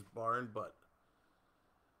still in his barn, but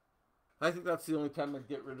I think that's the only time I'd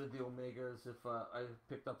get rid of the Omega is if I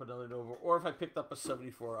picked up another Nova, or if I picked up a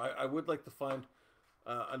 74. I would like to find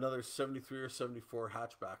another 73 or 74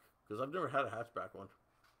 hatchback, because I've never had a hatchback one.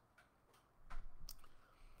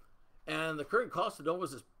 And the current cost of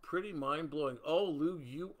Novas is pretty mind-blowing. Oh, Lou,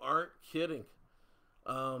 you aren't kidding.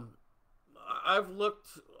 I've looked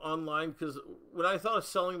online, because when I thought of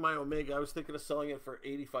selling my Omega, I was thinking of selling it for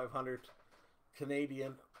 8,500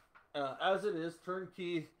 Canadian. As it is,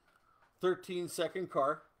 turnkey, 13-second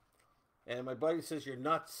car. And my buddy says, you're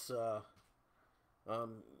nuts.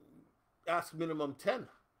 Ask minimum 10.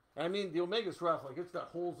 I mean, the Omega's rough. Like, it's got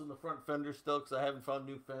holes in the front fender still, because I haven't found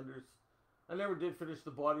new fenders. I never did finish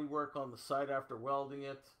the body work on the side after welding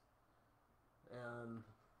it. And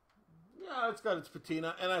yeah, it's got its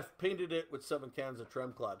patina, and I've painted it with 7 cans of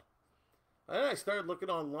Tremclad. And then I started looking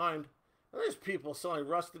online, and there's people selling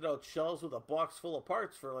rusted out shells with a box full of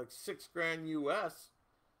parts for like $6,000 US.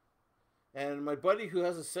 And my buddy who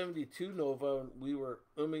has a 72 Nova, we were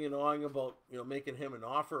umming and ahhing about, you know, making him an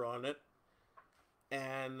offer on it.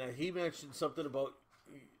 And he mentioned something about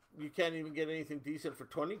you can't even get anything decent for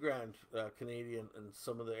 20 grand Canadian in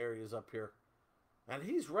some of the areas up here. And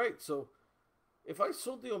he's right. So if I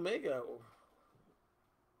sold the Omega,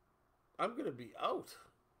 I'm going to be out.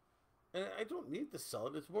 And I don't need to sell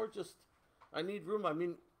it. It's more just I need room. I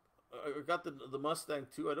mean, I got the Mustang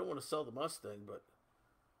too. I don't want to sell the Mustang, but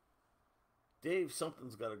Dave,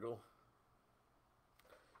 something's got to go.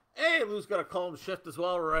 Hey, Lou's got a column shift as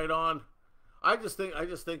well. Right on. I just think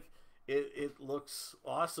it looks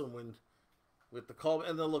awesome when with the column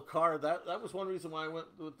and the Lecar. That was one reason why I went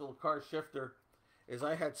with the Lecar shifter, is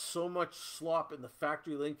I had so much slop in the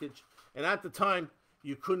factory linkage, and at the time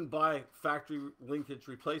you couldn't buy factory linkage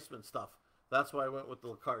replacement stuff. That's why I went with the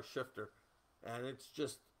Lecar shifter, and it's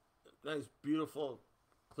just nice, beautiful,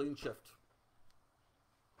 clean shift.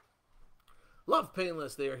 Love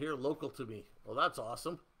Painless. They are here local to me. Well, that's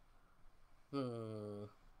awesome.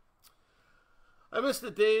 I missed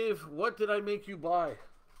it, Dave. What did I make you buy?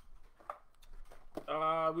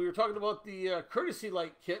 We were talking about the courtesy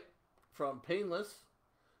light kit from Painless.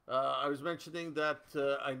 I was mentioning that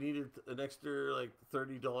I needed an extra like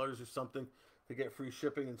 $30 or something to get free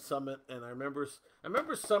shipping in Summit, and I remember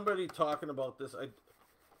somebody talking about this.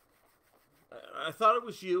 I thought it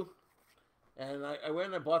was you, and I went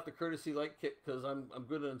and I bought the courtesy light kit because I'm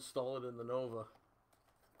going to install it in the Nova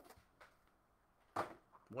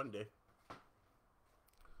one day.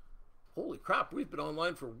 Holy crap, we've been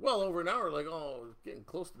online for well over an hour, like, getting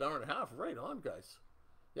close to an hour and a half. Right on, guys.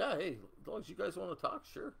 Yeah, hey, as long as you guys want to talk,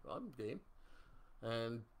 sure, I'm game.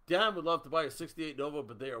 And Dan would love to buy a 68 Nova,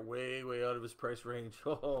 but they are way, way out of his price range.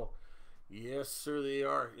 Oh, yes, sir, they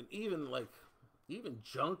are. And even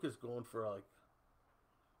junk is going for, like,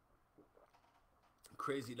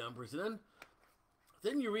 crazy numbers. And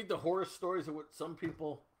then you read the horror stories of what some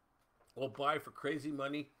people will buy for crazy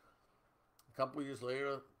money A couple years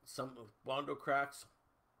later, some Bondo cracks,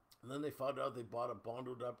 and then they found out they bought a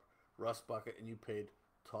bondoed up rust bucket, and you paid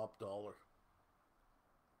top dollar.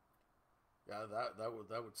 Yeah, that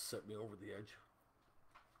would set me over the edge.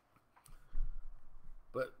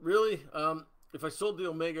 But really, if I sold the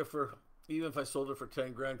Omega for, even if I sold it for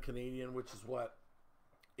 10 grand Canadian, which is what,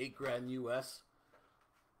 8 grand US,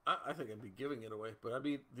 I think I'd be giving it away. But I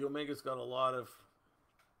mean, the Omega's got a lot of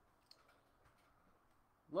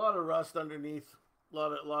rust underneath, a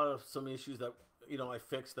lot of some issues that, you know, I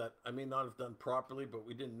fixed that I may not have done properly, but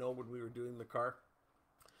we didn't know when we were doing the car.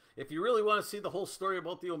 If you really want to see the whole story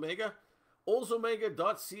about the Omega,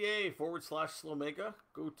 oldsomega.ca/Slomega.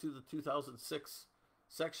 Go to the 2006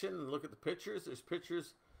 section and look at the pictures. There's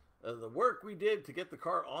pictures of the work we did to get the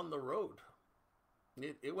car on the road.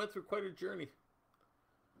 It went through quite a journey.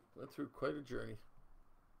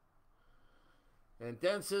 And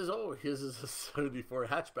Dan says, oh, his is a 74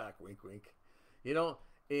 hatchback, wink, wink. You know,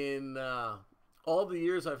 in all the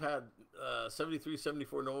years I've had 73,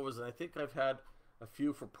 74 Novas, and I think I've had a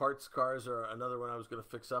few for parts cars, or another one I was going to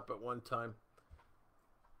fix up at one time.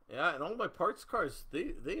 Yeah, and all my parts cars,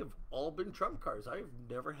 they have all been trunk cars. I've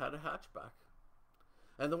never had a hatchback.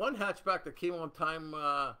 And the one hatchback that came on time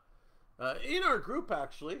in our group,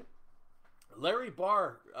 actually, Larry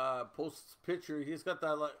Barr posts a picture. He's got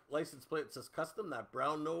that license plate that says custom, that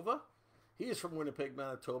brown Nova. He is from Winnipeg,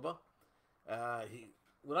 Manitoba.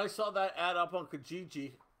 When I saw that ad up on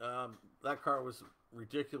Kijiji, that car was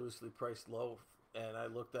ridiculously priced low, and I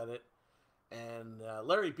looked at it, and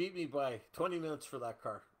Larry beat me by 20 minutes for that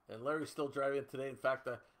car. And Larry's still driving it today. In fact,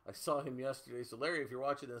 I saw him yesterday. So Larry, if you're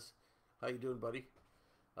watching this, how you doing, buddy?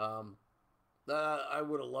 I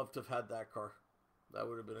would have loved to have had that car. That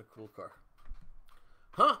would have been a cool car.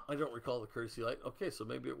 Huh? I don't recall the courtesy light. Okay, so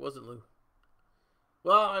maybe it wasn't Lou.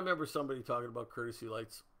 Well, I remember somebody talking about courtesy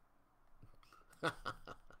lights.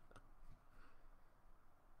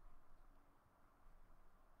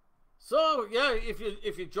 So yeah,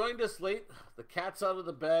 if you joined us late, the cat's out of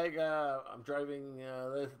the bag. I'm driving.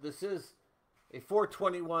 This is a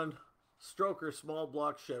 421 stroker small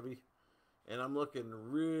block Chevy, and I'm looking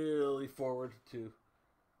really forward to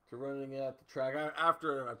running it at the track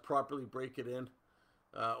after I properly break it in.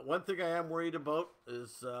 One thing I am worried about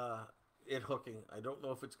is it hooking. I don't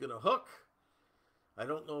know if it's going to hook. I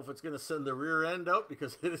don't know if it's going to send the rear end out,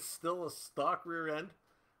 because it is still a stock rear end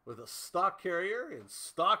with a stock carrier and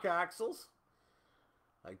stock axles.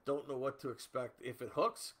 I don't know what to expect. If it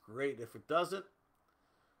hooks, great. If it doesn't,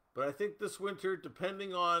 but I think this winter,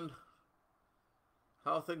 depending on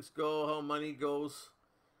how things go, how money goes,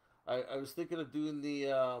 I was thinking of doing the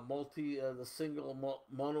the single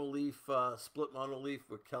monoleaf, split monoleaf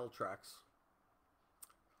with Kel-Trax.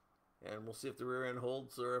 And we'll see if the rear end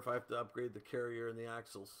holds, or if I have to upgrade the carrier and the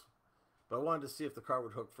axles. But I wanted to see if the car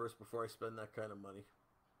would hook first before I spend that kind of money.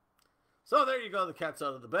 So there you go, the cat's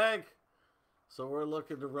out of the bag. So we're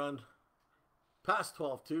looking to run past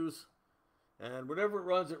 12.2s. And whatever it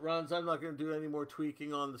runs, it runs. I'm not going to do any more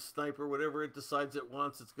tweaking on the Sniper. Whatever it decides it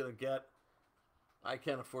wants, it's going to get. I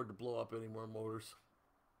can't afford to blow up any more motors.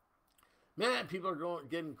 Man, people are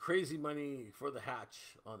getting crazy money for the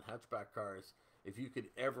hatch on hatchback cars, if you could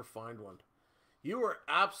ever find one. You are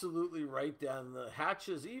absolutely right, Dan. The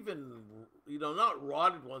hatches, even, you know, not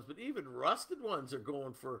rotted ones, but even rusted ones are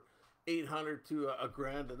going for $800 to a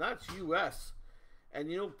grand, and that's US.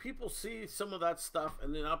 And you know, people see some of that stuff,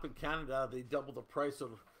 and then up in Canada they double the price,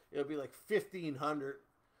 so it'll be like $1,500.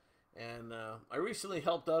 And I recently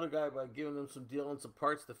helped out a guy by giving him some deal on some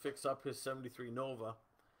parts to fix up his 73 Nova,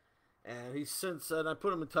 and he since and I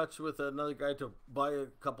put him in touch with another guy to buy a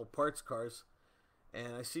couple parts cars,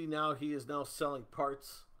 and I see now he is now selling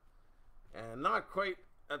parts, and not quite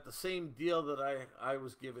at the same deal that I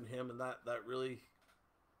was giving him, and that really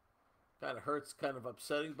kind of hurts, kind of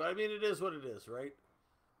upsetting, but I mean, it is what it is, right?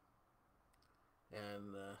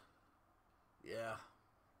 And yeah,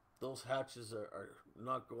 those hatches are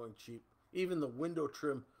not going cheap. Even the window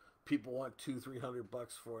trim, people want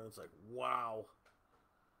 $200-300 for, and it's like, wow.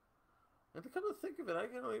 And to come to think of it, I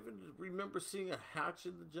don't even remember seeing a hatch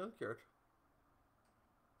in the junkyard.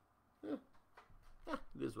 Yeah,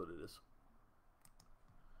 it is what it is.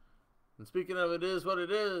 And speaking of it is what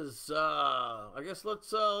it is, I guess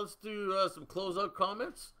let's do some closeout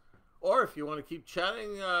comments. Or if you want to keep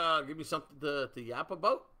chatting, give me something to yap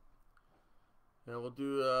about. And we'll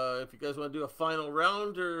do, if you guys want to do a final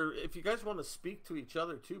round, or if you guys want to speak to each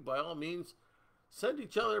other too, by all means, send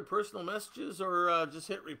each other personal messages, or just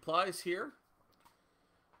hit replies here.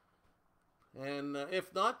 And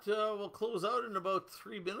if not, we'll close out in about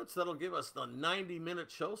 3 minutes. That'll give us the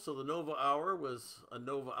 90-minute show. So the Nova hour was a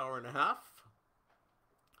Nova hour and a half.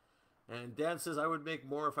 And Dan says, I would make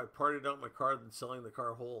more if I parted out my car than selling the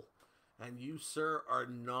car whole. And you, sir, are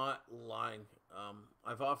not lying.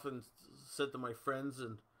 I've often said to my friends,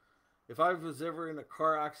 and if I was ever in a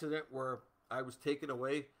car accident where I was taken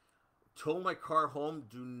away, tow my car home.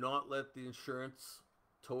 Do not let the insurance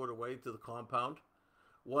tow it away to the compound.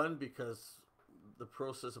 One, because the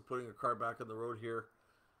process of putting a car back on the road here,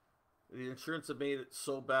 the insurance have made it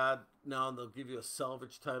so bad now they'll give you a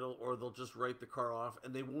salvage title or they'll just write the car off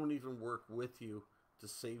and they won't even work with you to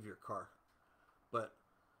save your car. But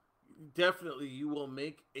definitely you will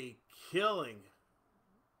make a killing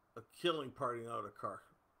parting out a car.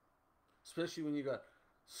 Especially when you got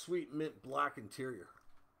sweet mint black interior.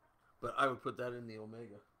 But I would put that in the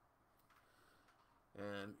Omega.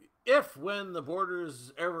 And if when the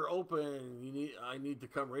borders ever open, I need to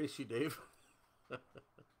come race you, Dave.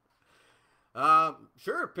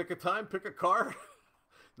 Sure, pick a time, pick a car.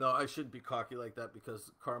 No, I shouldn't be cocky like that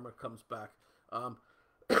because karma comes back.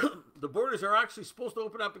 The borders are actually supposed to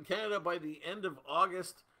open up in Canada by the end of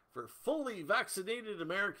August for fully vaccinated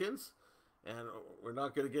Americans. And we're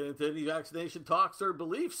not going to get into any vaccination talks or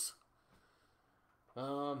beliefs.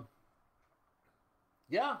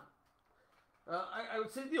 Yeah. I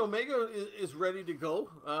would say the Omega is ready to go.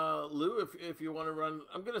 Lou, if you want to run,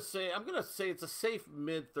 I'm gonna say it's a safe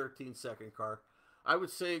mid 13-second car. I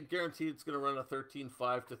would say guaranteed it's gonna run a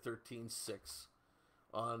 13.5 to 13.6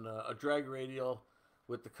 on a drag radial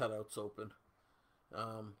with the cutouts open.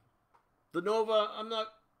 The Nova, I'm not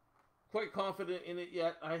quite confident in it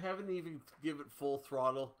yet. I haven't even given it full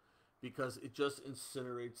throttle because it just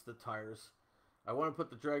incinerates the tires. I want to put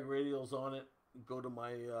the drag radials on it, go to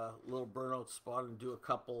my little burnout spot and do a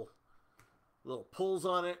couple little pulls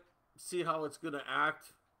on it, see how it's going to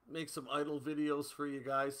act, make some idle videos for you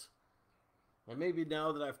guys. And maybe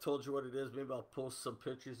now that I've told you what it is, maybe I'll post some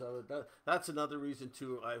pictures of it. That's another reason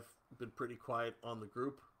too I've been pretty quiet on the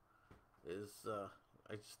group, is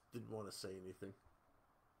I just didn't want to say anything.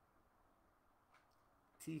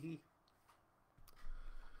 Teehee.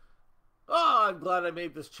 Oh, I'm glad I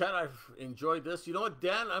made this chat. I've enjoyed this. You know what,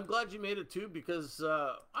 Dan? I'm glad you made it too because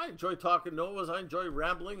I enjoy talking Novas. I enjoy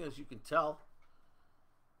rambling, as you can tell.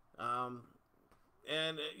 And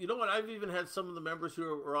you know what? I've even had some of the members who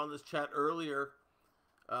were on this chat earlier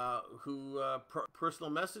who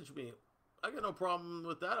personal messaged me. I got no problem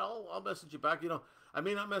with that. I'll message you back. You know, I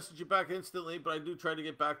may not message you back instantly, but I do try to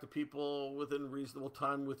get back to people within reasonable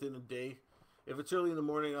time, within a day. If it's early in the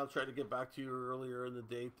morning, I'll try to get back to you earlier in the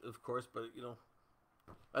day, of course. But, you know,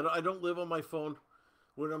 I don't live on my phone.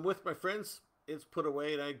 When I'm with my friends, it's put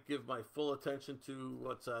away, and I give my full attention to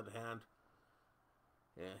what's at hand.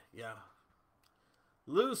 Yeah.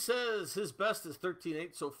 Lou says his best is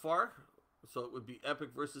 13.8 so far. So it would be Epic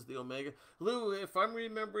versus the Omega. Lou, if I'm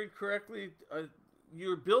remembering correctly,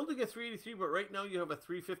 you're building a 383, but right now you have a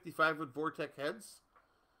 355 with Vortec heads.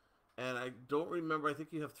 And I don't remember, I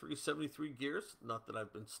think you have 373 gears. Not that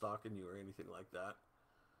I've been stalking you or anything like that.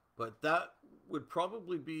 But that would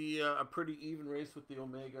probably be a pretty even race with the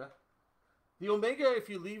Omega. The Omega, if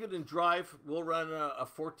you leave it in drive, will run a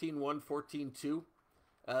 14.1, 14.2.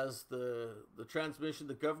 As the transmission,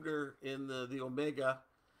 the governor in the Omega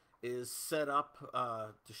is set up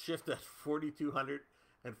to shift at 4,200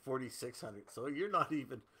 and 4,600. So you're not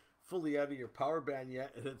even fully out of your power band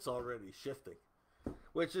yet, and it's already shifting.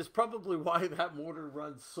 Which is probably why that motor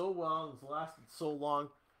runs so well and has lasted so long,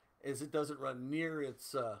 is it doesn't run near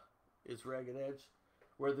its ragged edge.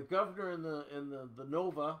 Where the governor in the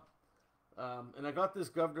Nova, and I got this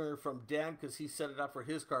governor from Dan because he set it up for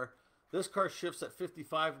his car. This car shifts at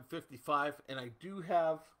 55 and 55, and I do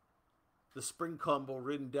have the spring combo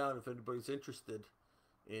written down if anybody's interested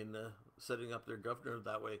in setting up their governor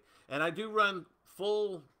that way. And I do run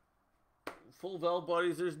full valve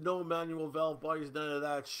bodies. There's no manual valve bodies, none of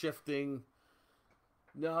that shifting.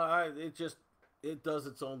 No, it does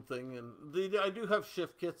its own thing. And I do have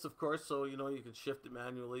shift kits, of course, so you know you can shift it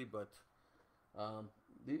manually. But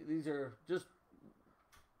these are just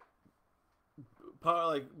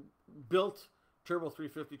built turbo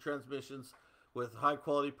 350 transmissions with high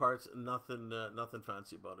quality parts and nothing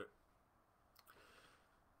fancy about it.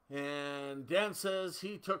 And Dan says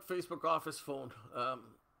he took Facebook off his phone.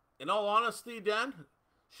 In all honesty, Dan,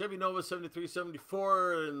 Chevy Nova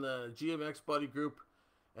 7374 and the GMX Body Group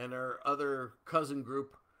and our other cousin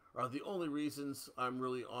group are the only reasons I'm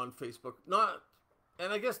really on Facebook.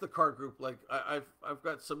 And I guess the car group, like I've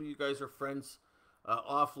got some of you guys are friends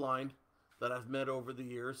offline that I've met over the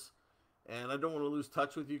years, and I don't want to lose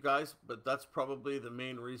touch with you guys, but that's probably the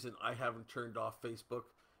main reason I haven't turned off Facebook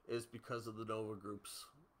is because of the Nova groups.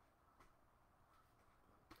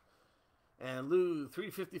 And Lou,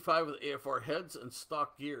 355 with AFR heads and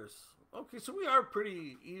stock gears. Okay, so we are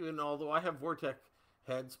pretty even, although I have Vortec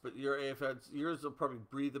heads, but your AF heads, yours will probably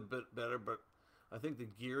breathe a bit better, but I think the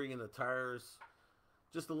gearing and the tires,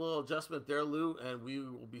 just a little adjustment there, Lou, and we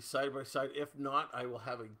will be side by side. If not, I will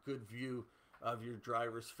have a good view of your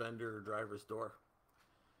driver's fender or driver's door.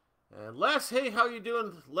 And Les, hey, how you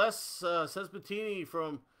doing? Les Sesbatini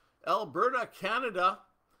from Alberta, Canada.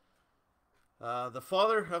 The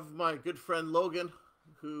father of my good friend Logan,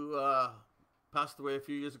 who passed away a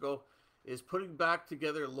few years ago, is putting back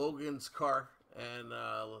together Logan's car. And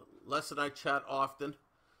Les and I chat often.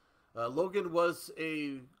 Logan was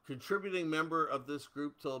a contributing member of this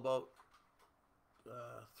group till about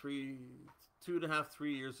 2.5,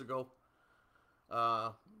 3 years ago.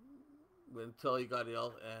 Until he got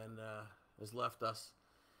ill and has left us.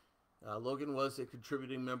 Logan was a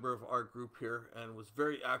contributing member of our group here and was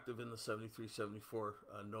very active in the 73, 74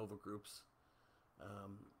 Nova groups.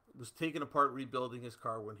 Was taken apart rebuilding his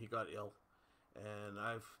car when he got ill. And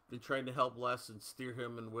I've been trying to help Les and steer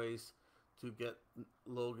him in ways to get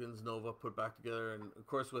Logan's Nova put back together. And of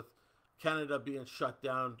course, with Canada being shut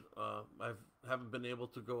down, I haven't been able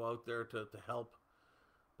to go out there to help.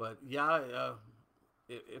 But yeah,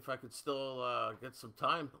 if I could still get some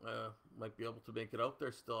time, might be able to make it out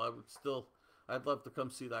there still. I'd love to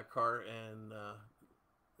come see that car and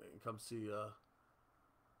come see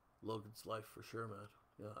Logan's life for sure, man.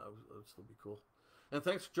 Yeah, it would still be cool. And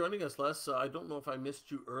thanks for joining us, Les. I don't know if I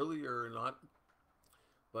missed you earlier or not,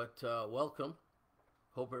 but welcome.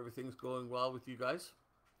 Hope everything's going well with you guys.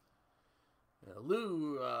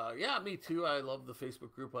 Lou, yeah, me too. I love the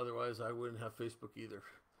Facebook group. Otherwise, I wouldn't have Facebook either.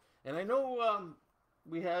 And I know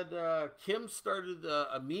we had Kim started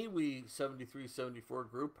a MeWe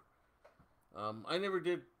 73-74 group. I never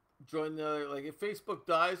did join the other. Like, if Facebook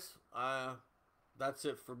dies, that's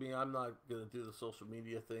it for me. I'm not going to do the social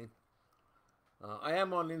media thing. I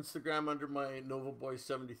am on Instagram under my Nova Boy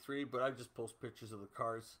 73, but I just post pictures of the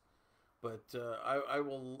cars. But I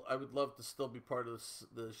would love to still be part of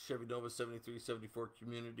the Chevy Nova 73-74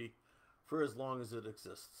 community for as long as it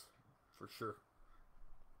exists, for sure.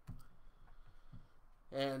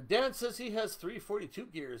 And Dan says he has 342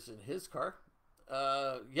 gears in his car.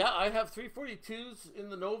 Yeah, I have 342s in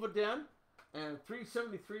the Nova, Dan, and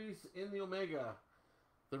 373s in the Omega.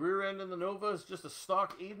 The rear end in the Nova is just a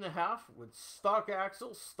stock 8.5 with stock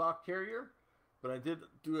axle, stock carrier. But I did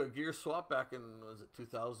do a gear swap back in, was it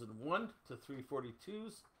 2001 to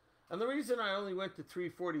 342s. And the reason I only went to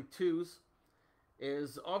 342s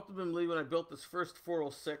is optimally when I built this first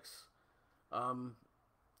 406,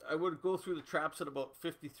 I would go through the traps at about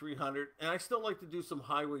 5,300. And I still like to do some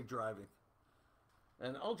highway driving.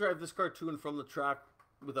 And I'll drive this car to and from the track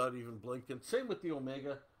without even blinking. Same with the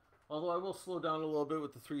Omega. Although I will slow down a little bit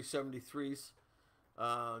with the 373s.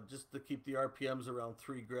 Just to keep the RPMs around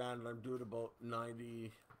 3 grand. And I'm doing about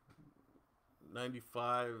 90,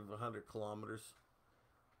 95, 100 kilometers.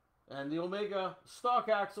 And the Omega, stock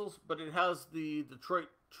axles, but it has the Detroit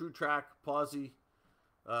True Track Posi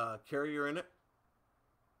carrier in it.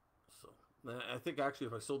 So I think actually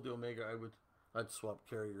if I sold the Omega, I'd swap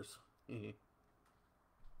carriers.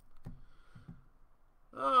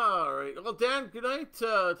 All right. Well, Dan, good night.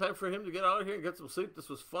 Time for him to get out of here and get some sleep. This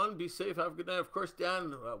was fun. Be safe. Have a good night. Of course,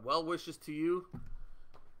 Dan, well wishes to you.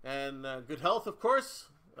 And good health, of course.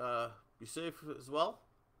 Be safe as well.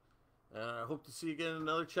 I hope to see you again in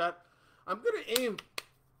another chat. I'm going to aim...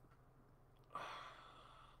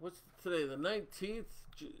 What's today? The 19th?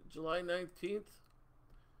 July 19th?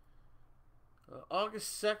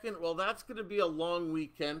 August 2nd? Well, that's going to be a long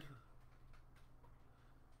weekend.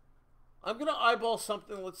 I'm going to eyeball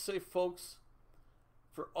something, let's say, folks,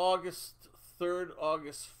 for August 3rd,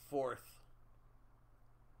 August 4th.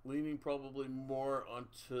 Leaning probably more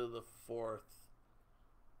onto the 4th.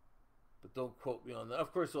 But don't quote me on that.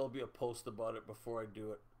 Of course, there'll be a post about it before I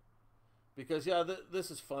do it. Because, yeah,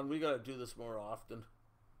 this is fun. We got to do this more often.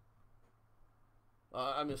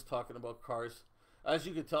 I miss talking about cars. As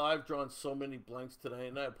you can tell, I've drawn so many blanks today,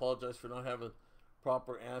 and I apologize for not having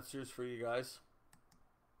proper answers for you guys.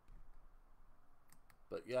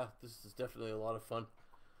 But yeah, this is definitely a lot of fun.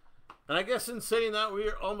 And I guess in saying that,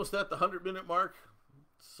 we're almost at the 100-minute mark.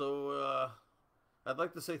 So I'd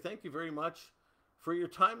like to say thank you very much for your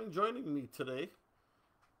time and joining me today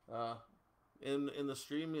in the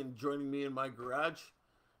stream and joining me in my garage,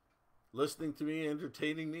 listening to me,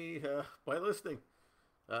 entertaining me by listening.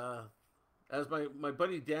 As my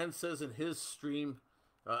buddy Dan says in his stream,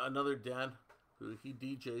 another Dan, who he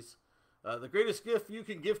DJs, the greatest gift you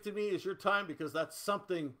can give to me is your time, because that's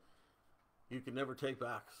something you can never take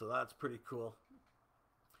back. So that's pretty cool.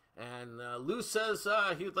 And Lou says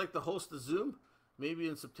he would like to host a Zoom, maybe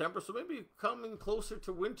in September. So maybe coming closer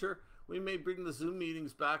to winter, we may bring the Zoom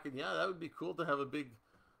meetings back. And yeah, that would be cool to have a big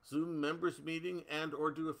Zoom members meeting and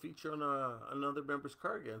or do a feature on another member's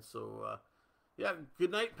car again. So yeah,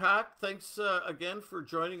 good night, Pat. Thanks again for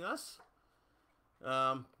joining us.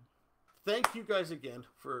 Thank you guys again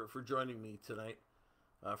for joining me tonight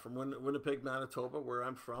from Winnipeg, Manitoba, where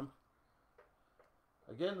I'm from.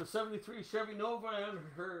 Again, the 73 Chevy Nova and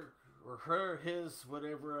his,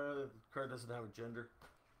 whatever, car doesn't have a gender.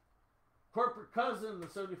 Corporate cousin, the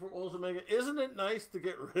 74 Oldsmobile. Isn't it nice to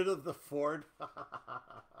get rid of the Ford?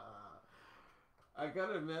 I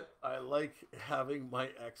gotta admit, I like having my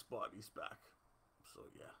X bodies back. So,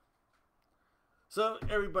 yeah. So,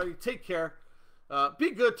 everybody, take care.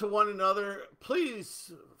 Be good to one another.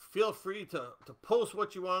 Please feel free to post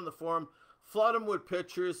what you want on the forum. Flood them with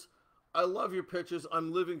pictures. I love your pictures.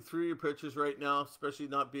 I'm living through your pictures right now, especially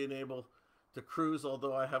not being able to cruise,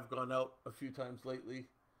 although I have gone out a few times lately.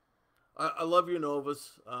 I love your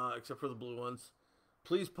Novas, except for the blue ones.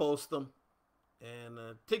 Please post them.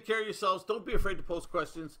 And take care of yourselves. Don't be afraid to post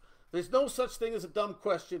questions. There's no such thing as a dumb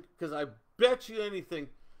question, because I bet you anything,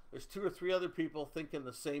 there's 2 or 3 other people thinking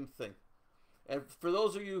the same thing. And for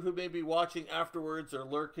those of you who may be watching afterwards or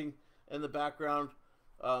lurking in the background,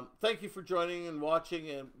 thank you for joining and watching.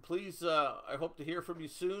 And please, I hope to hear from you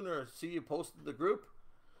soon or see you posted in the group.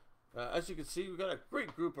 As you can see, we've got a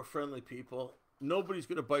great group of friendly people. Nobody's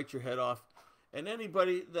going to bite your head off. And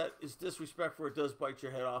anybody that is disrespectful or does bite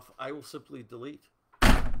your head off, I will simply delete.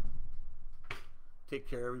 Take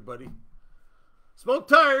care, everybody. Smoke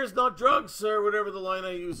tires, not drugs, or whatever the line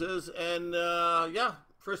I use is. And yeah,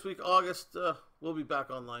 first week August, we'll be back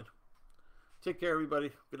online. Take care,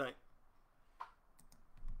 everybody. Good night.